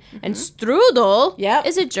name, and strudel Yep.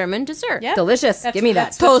 is a German dessert. Yep. Delicious. Give me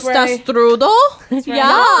that. that's where Toaster I- strudel?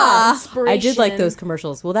 Yeah. I did like those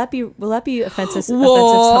commercials. Will that be offensive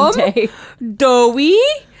Warm. someday? Doughy,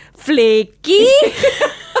 flaky,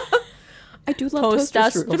 I do love toaster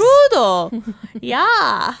toaster strudels. strudel.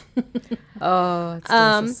 Yeah. Oh, it's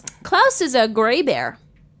delicious. Klaus is a gray bear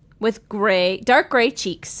with dark gray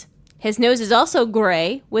cheeks. His nose is also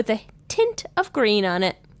gray with a tint of green on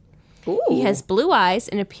it. He has blue eyes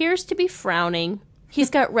and appears to be frowning. He's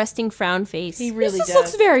got resting frown face. He really This does.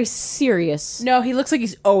 looks very serious. No, he looks like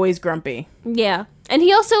he's always grumpy. Yeah. And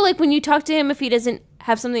he also, like, when you talk to him, if he doesn't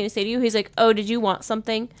have something to say to you, he's like, oh, did you want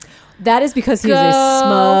something? That is because he's Go a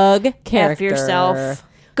smug character. F yourself.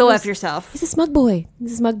 Go F yourself. He's a smug boy.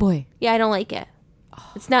 He's a smug boy. Yeah, I don't like it.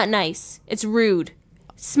 It's not nice. It's rude.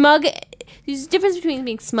 Smug. There's a difference between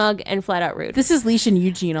being smug and flat out rude. This is Leash and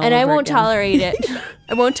Eugene all And I over won't again. tolerate it.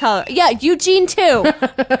 I won't tolerate. Yeah, Eugene too.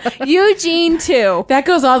 Eugene too. That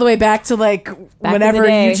goes all the way back to like in whenever the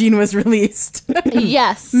day. Eugene was released.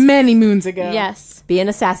 Yes. Many moons ago. Yes. Being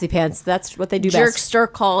a sassy pants. That's what they do Jerks best. stir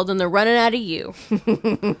called and they're running out of you.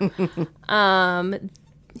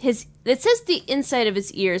 It says the inside of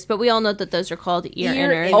his ears, but we all know that those are called ear Ear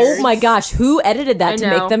innards. innards. Oh my gosh, who edited that to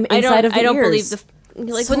make them inside of the I don't ears? believe the.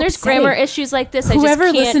 Like So when there's upsetting. grammar issues like this, Whoever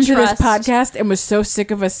I just can't listened to this trust. podcast and was so sick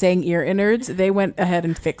of us saying ear innards, they went ahead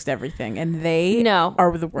and fixed everything, and they No.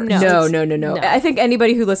 are the worst. No. No. I think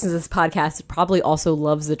anybody who listens to this podcast probably also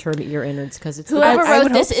loves the term ear innards because it's Whoever I wrote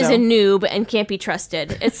would this hope is so. a noob and can't be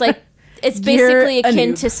trusted. It's like it's You're basically a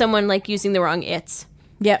akin noob. to someone like using the wrong its.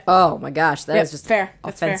 Yep. oh my gosh, that is Yep, just fair.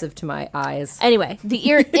 That's fair. offensive to my eyes. Anyway, the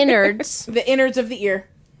ear innards The innards of the ear.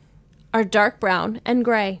 are dark brown and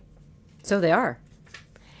gray. So they are.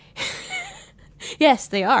 Yes,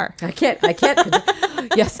 they are. I can't.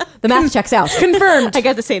 Yes, the math checks out. Confirmed. I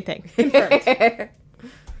got the same thing.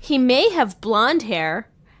 He may have blonde hair.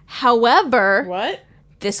 However, What?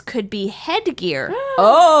 this could be headgear.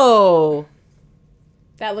 Oh,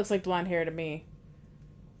 That looks like blonde hair to me.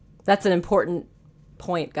 that's an important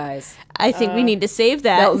point, guys. I think we need to save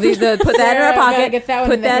that. No, put that in our pocket. Get that one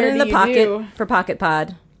Put that in the pocket do. for Pocket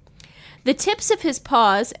Pod. The tips of his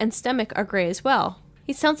paws and stomach are gray as well.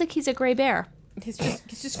 He sounds like he's a gray bear. He's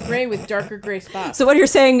just gray with darker gray spots. So what you're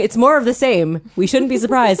saying, it's more of the same. We shouldn't be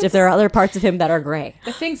surprised if there are other parts of him that are gray.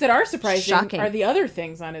 The things that are surprising Shocking. are the other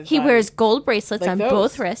things on his He body. wears gold bracelets Like on those.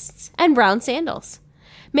 both wrists and brown sandals,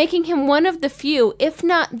 making him one of the few, if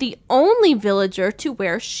not the only villager to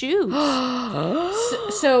wear shoes.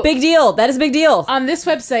 So Big deal. That is a big deal. on this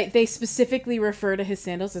website, they specifically refer to his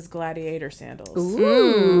sandals as gladiator sandals.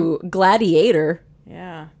 Ooh, gladiator.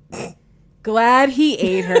 Yeah. Glad he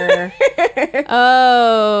ate her.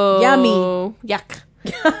 Oh. Yummy. Yuck.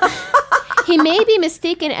 He may be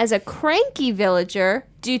mistaken as a cranky villager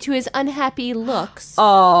due to his unhappy looks.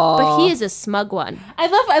 Oh, But he is a smug one. I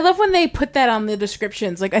love when they put that on the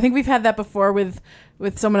descriptions. Like I think we've had that before with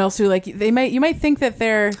someone else who like you might think that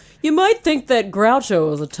they're you might think that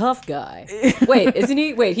Groucho is a tough guy. Wait, isn't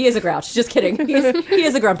he? Wait, he is a grouch. Just kidding. He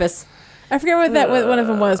is a grumpus. I forget what one of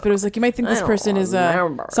them was, but it was like you might think this person is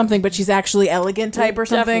something, but she's actually elegant type or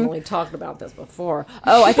something. Definitely talked about this before.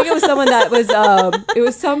 Oh, I think it was someone that was. It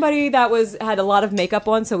was somebody that had a lot of makeup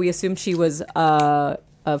on, so we assumed she was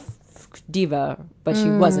diva, but she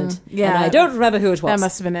wasn't. yeah. And I don't remember who it was. That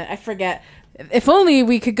must have been it. I forget. If only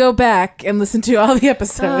we could go back and listen to all the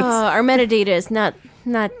episodes. Our metadata is not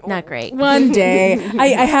great. One day,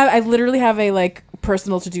 I literally have a like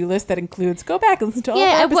personal to-do list that includes go back and listen to all the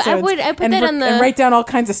episodes. I put that on the and write down all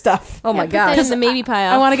kinds of stuff. Oh my put god! that in the maybe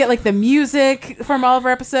pile. I want to get like the music from all of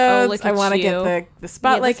our episodes. look I at want to you. get the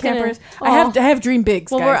spotlight that's gonna- campers. Aw. I have dream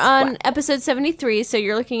bigs. Well, guys. we're on episode 73, so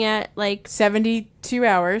you're looking at like 72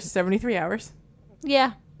 hours, 73 hours.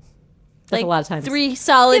 yeah, That's a lot of times. 3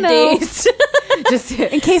 solid days. Just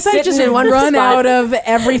In case I just sitting in one run spot. out of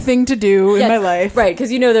everything to do in my life. right? Because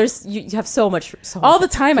there's you have so much All the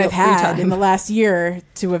time free I've had time. in the last year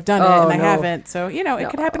to have done it, Oh, and I no. haven't. So, it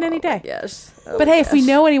could happen any day. Yes. But hey, if we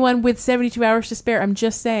know anyone with 72 hours to spare, I'm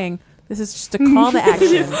just saying, this is just a call to action.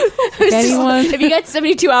 If anyone... If you got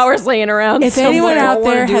 72 hours laying around, If anyone somewhere, out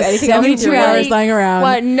there do has anything else 72 with your hours life. lying around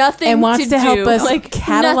what nothing and wants to help do, us like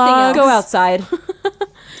catalog, Go outside.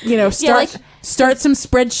 start some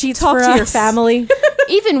spreadsheets Talk for to us. your family.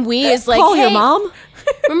 Even Wii is like, Call hey, your mom.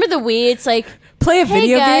 remember the Wii? It's like, Play a hey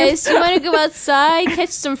video guys, game. you want to go outside, catch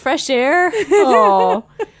some fresh air? Oh.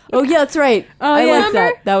 Oh yeah, that's right. Oh, I yeah. like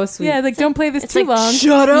that. That was sweet. Yeah, like don't play this too like, long.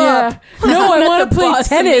 Shut up. Yeah. No, I Not want the to play boss of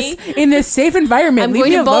tennis in this safe environment. I'm Leave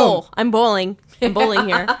going me to alone. bowl. I'm bowling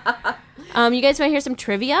here. You guys want to hear some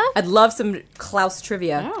trivia? I'd love some Klaus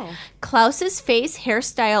trivia. Oh. Klaus's face,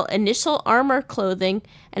 hairstyle, initial armor clothing,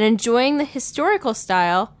 and enjoying the historical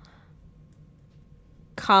style,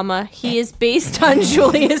 he is based on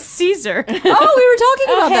Julius Caesar. Oh, we were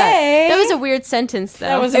talking about that. Hey. That was a weird sentence, though.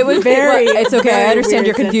 That was It was very. It's okay. very I understand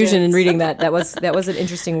your weird confusion in sentence. reading that. That was an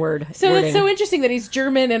interesting word. So wording. it's so interesting that he's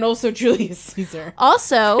German and also Julius Caesar.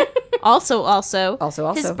 Also,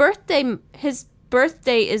 his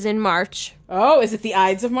birthday is in March. Oh, is it the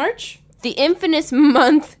Ides of March? The infamous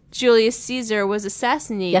month Julius Caesar was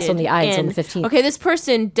assassinated. Yes, on the Ides, on in. the 15th. Okay, this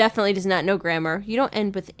person definitely does not know grammar. You don't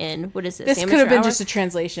end with in. What is this? This amateur could have been hour? just a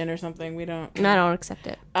translation or something. We don't. I don't accept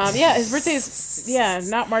it. Yeah, his birthday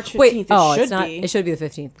is not March 15th. Wait, It should it's not. be. It should be the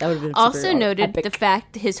 15th. That would have been Also super noted epic. the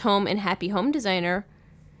fact that his home and happy home designer,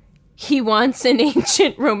 he wants an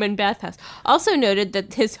ancient Roman bathhouse. Also noted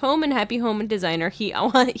that his home and happy home designer, he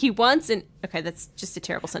wants an. Okay, that's just a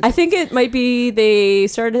terrible sentence. I think it might be they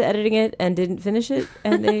started editing it and didn't finish it,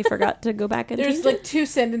 and they forgot to go back and There's change like it. 2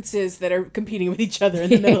 sentences that are competing with each other in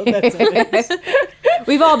the middle of that sentence.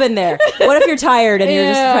 We've all been there. What if you're tired and you're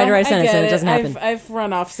just trying to write a I sentence get and it doesn't happen? I've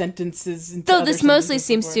run off sentences. Into Though other this mostly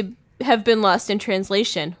sentences seems to have been lost in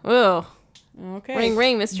translation. Oh, before. Okay. ring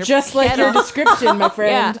ring, Mr. Just like your Kettle. description, my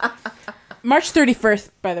friend. Yeah. March 31st,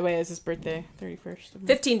 by the way, is his birthday. 31st. of March.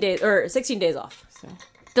 15 days or 16 days off. So.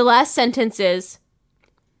 The last sentence is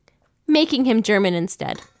making him German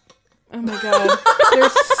instead. Oh my god.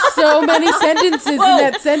 There's so many sentences in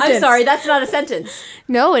that sentence. I'm sorry, that's not a sentence.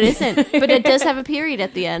 No, it isn't. But it does have a period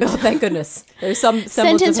at the end. Oh, thank goodness. There's some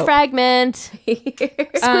Sentence fragment.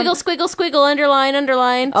 Squiggle, squiggle, squiggle, underline,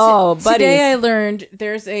 underline. Oh, buddies. Today I learned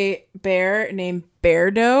there's a bear named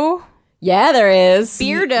Beardo. Yeah, there is.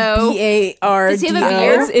 Beardo. B-A-R-D-O. Does he have a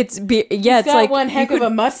beard? Yeah, it's Got like one heck you of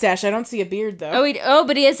a mustache. I don't see a beard though.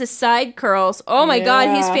 But he has his side curls. Oh my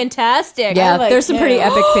god, he's Yeah. fantastic. Yeah, like there's some pretty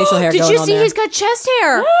him. epic facial hair Did going you on see there. he's got chest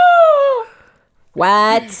hair?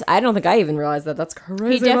 What? I don't think I even realized that. That's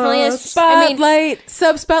crazy. He definitely has Spotlight,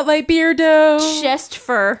 sub-spotlight Beardo. chest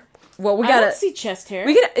fur. Well, we I gotta don't see chest hair.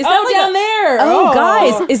 Is that like down there. Oh,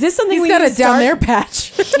 guys, is this something He's we got need a to down start? there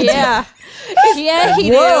patch. Yeah. Yeah,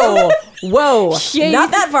 he Whoa, whoa, Yeah,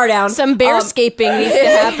 not that far down. Some bearscaping needs to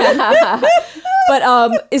happen.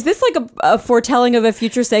 But is this like a foretelling of a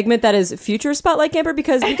future segment that is future Spotlight Camper?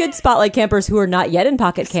 Because we could spotlight campers who are not yet in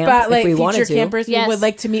Pocket Camp Spotlight if we wanted future to. campers Yes. we would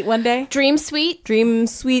like to meet one day. Dream Suite. Dream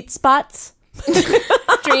sweet spots.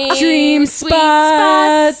 Dream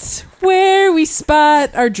spots, where we spot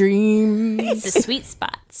our dreams. It's the sweet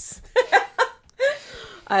spots.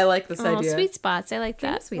 I like this Oh, idea. sweet spots. I like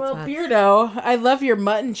that. Sweet Well, spots. Beardo, I love your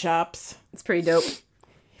mutton chops. It's pretty dope.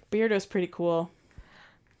 Beardo's pretty cool.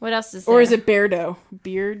 What else is there? Or is it Beardo?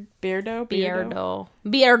 Beardo?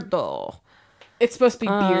 Beardo. It's supposed to be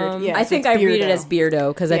beard. Yeah, I so think it's I read it Beardo. as Beardo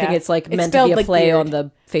because I think Yeah. it's like It's meant to spelled be a like play beard. on the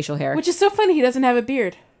facial hair. Which is so funny. He doesn't have a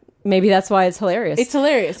beard. Maybe that's why it's hilarious. It's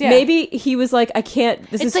hilarious. Yeah. Maybe he was like, I can't.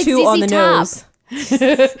 This It's is like too ZZ on the Top.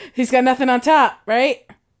 nose. He's got nothing on top, right?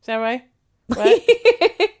 Is that right? What?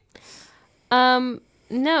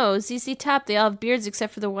 No, ZZ Top. They all have beards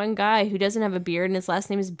except for the one guy who doesn't have a beard, and his last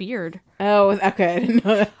name is Beard. Oh, okay. I didn't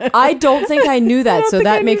know that. I don't think I knew that, so think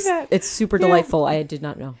I that knew makes that. it super delightful. I did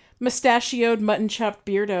not know. Mustachioed, mutton chopped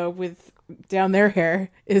Beardo with down their hair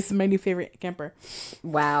is my new favorite camper.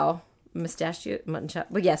 Wow. Mustachio, mutton chop.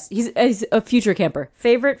 But yes, he's a future camper.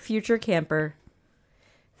 Favorite future camper.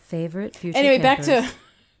 Favorite future Anyway, campers.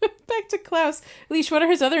 back to Klaus. Leash, what are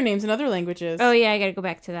his other names in other languages? Oh yeah, I gotta go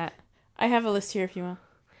back to that. I have a list here if you want.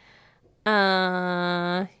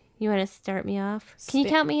 You want to start me off? Can you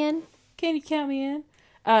count me in? Can you count me in?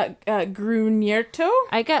 Grunierto?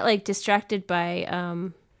 I got like distracted by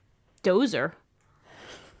Dozer.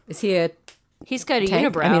 Is he a He's got a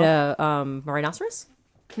tank? unibrow. I mean, a rhinoceros?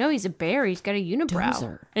 No, he's a bear. He's got a unibrow,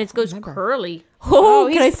 Dozer. and it goes curly. Oh,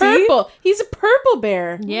 he's can I see? purple. He's a purple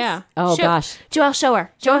bear. Yeah. Oh, Show- gosh. Joelle, show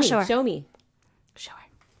her. Joelle, show her. Show me. Show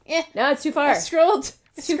her. No, it's too far. I scrolled.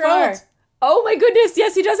 Too far. Oh my goodness!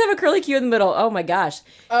 Yes, he does have a curly Q in the middle. Oh my gosh!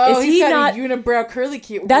 Oh, is he's he got not? a unibrow curly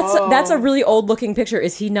Q. That's a Whoa. really old looking picture.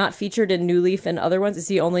 Is he not featured in New Leaf and other ones? Is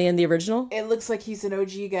he only in the original? It looks like he's an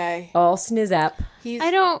OG guy. All snizzap. He's. I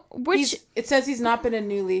don't. Which It says he's not been in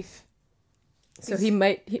New Leaf. So he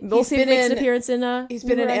might. We'll see if he been makes an in- appearance in. He's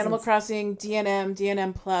been New in Horizons. Animal Crossing,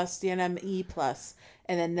 DNM Plus, DNME Plus,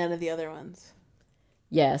 and then none of the other ones.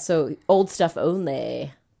 Yeah. So old stuff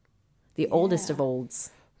only. The oldest of olds.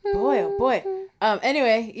 Boy, oh boy.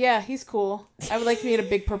 Anyway, yeah, he's cool. I would like to meet a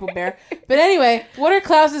big purple bear. But anyway, what are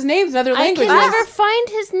Klaus's names in other I languages? can never find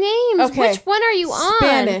his names. Okay. Which one are you on?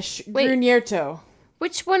 Spanish, Wait. Grunierto.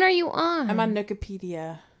 Which one are you on? I'm on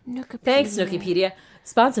Wikipedia. Thanks, Nookipedia.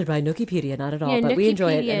 Sponsored by Nookipedia, not at all, Yeah, but we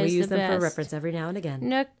enjoy it Nookipedia and we is use the them for best. reference every now and again.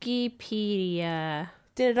 Nookipedia.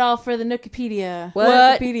 Did it all for the Wikipedia.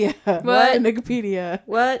 What? Wikipedia. What? Wikipedia.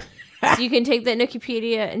 What? So you can take that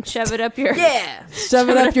Nookipedia and shove it up your. Yeah. Shove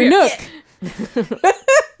it up your nook.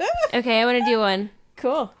 Okay, I want to do one.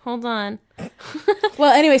 Cool. Hold on.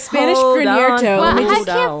 Well, anyway, Spanish Hold on. Grunierto. Well, Let me I just- can't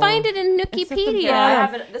down. find it in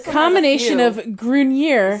Nookipedia. Combination of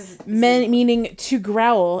grunier, meaning to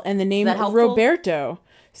growl, and the name that helpful? Roberto.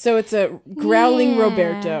 So it's a growling Yeah.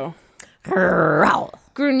 Roberto. Growl.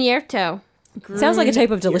 Grunierto. Sounds like a type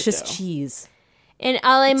of delicious Grunierto. cheese. In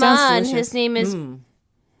sounds Aleman, delicious. his name is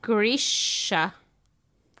Grisha.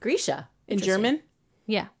 Grisha. In German?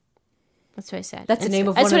 Yeah. That's what I said. That's the name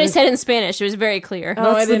of That's one what of I his- said in Spanish. It was very clear. Oh,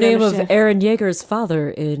 I That's the didn't name understand. of Aaron Yeager's father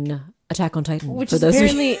in Attack on Titan. Which for is those of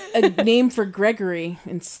apparently a name for Gregory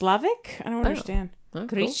in Slavic? I don't understand. you.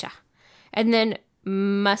 Grisha. And then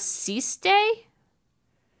Masiste?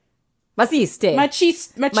 Maciste.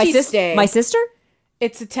 Machiste. My sister?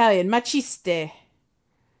 It's Italian. Machiste.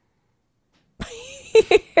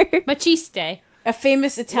 Machiste. A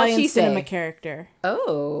famous Italian Machiste. cinema character.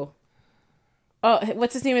 Oh. Oh,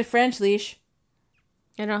 what's his name in French, Leash?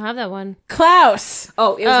 I don't have that one. Klaus.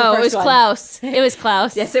 Oh, it was Oh, the it first was one. Klaus. It was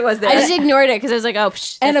Klaus. Yes, it was there. I just ignored it because I was like, oh,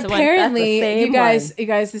 psh, And that's the one. apparently, That's the same you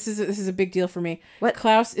guys, this is a big deal for me. What?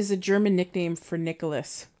 Klaus is a German nickname for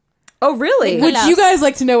Nicholas. Oh, really? Would- Would you guys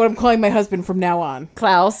like to know what I'm calling my husband from now on?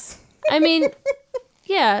 Klaus. I mean,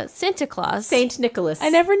 yeah, Santa Claus. Saint Nicholas. I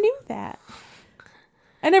never knew that.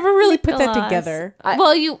 I never really put that Nicholas. together.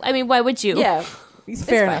 I mean, why would you? Yeah.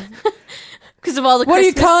 Fair enough. Because of all the What are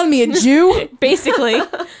you Christmas, calling me, a Jew? basically.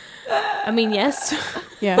 I mean, yes.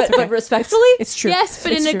 Yeah, But, it's okay. but respectfully? It's true. Yes,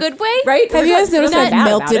 but It's in a true. good way. Right? Have you guys noticed Not I've bad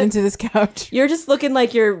about melted it. into this couch? You're just looking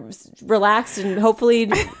like you're relaxed and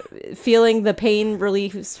hopefully feeling the pain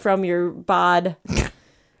relief from your bod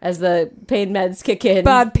as the pain meds kick in.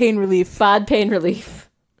 Bod pain relief. Bod pain relief.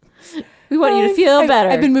 We want you to feel better.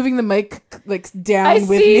 I've been moving the mic like down I with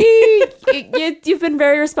see. me. You've been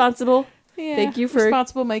very responsible. Yeah, Thank you for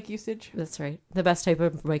responsible mic usage. That's right. The best type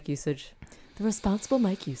of mic usage. The responsible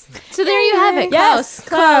mic usage. So there you have it. Yes,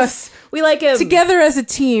 Klaus. We like him. Together as a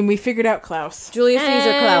team, we figured out Klaus. Julius Caesar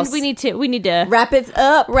And Klaus. we need to wrap it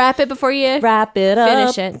up. wrap it before you Wrap it up.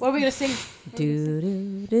 finish it. What are we gonna sing? Do,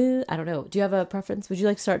 do, do. I don't know. Do you have a preference? Would you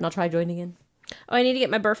like to start and I'll try joining in? Oh, I need to get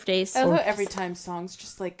my birthdays. I love how every time songs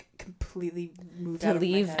just like completely move out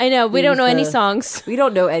leave. of my I head. know we don't know any the- songs. We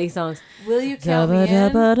don't know any songs. Will you count me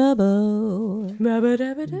in?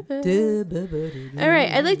 All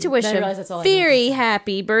right, I'd like to wish I a realize that's all I know. very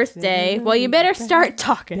happy birthday. Well, you better start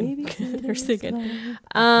talking or singing.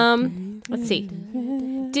 Let's see.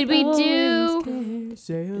 Did we do?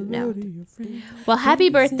 No. Well, happy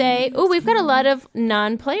birthday. Oh, we've got a lot of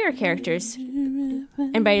non-player characters,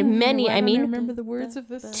 and by many I mean Remember the words of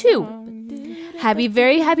this? 2.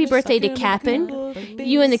 Very happy birthday to Cap'n.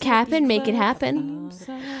 You and the Cap'n make it happen.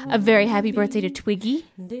 A very happy birthday to Twiggy.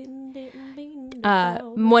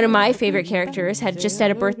 One of my favorite characters had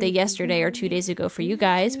a birthday yesterday or 2 days ago for you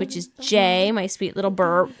guys, which is Jay, my sweet little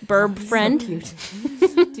burb friend.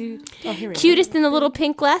 Cutest in the little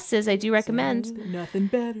pink glasses, I do recommend. Nothing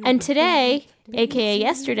better. And today, aka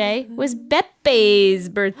yesterday, was Bepe's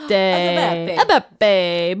birthday. A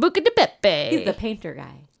Bepe. Buca de Bepe. He's the painter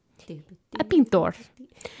guy. A pintor.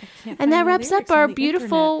 And that wraps up our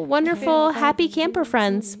beautiful, wonderful, happy camper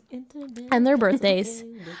friends and their birthdays.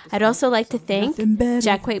 I'd also like to thank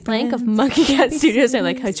Jack Blank of Monkey Cat Studios. I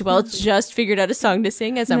like how Joelle just figured out a song to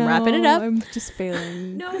sing as I'm wrapping it up. I'm just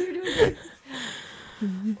failing. No, you're doing it.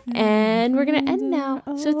 And we're going to end now.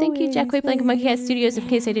 So thank you, Jack Blank of Monkey Cat Studios, in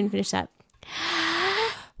case I didn't finish that.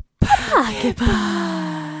 Pocket Pod.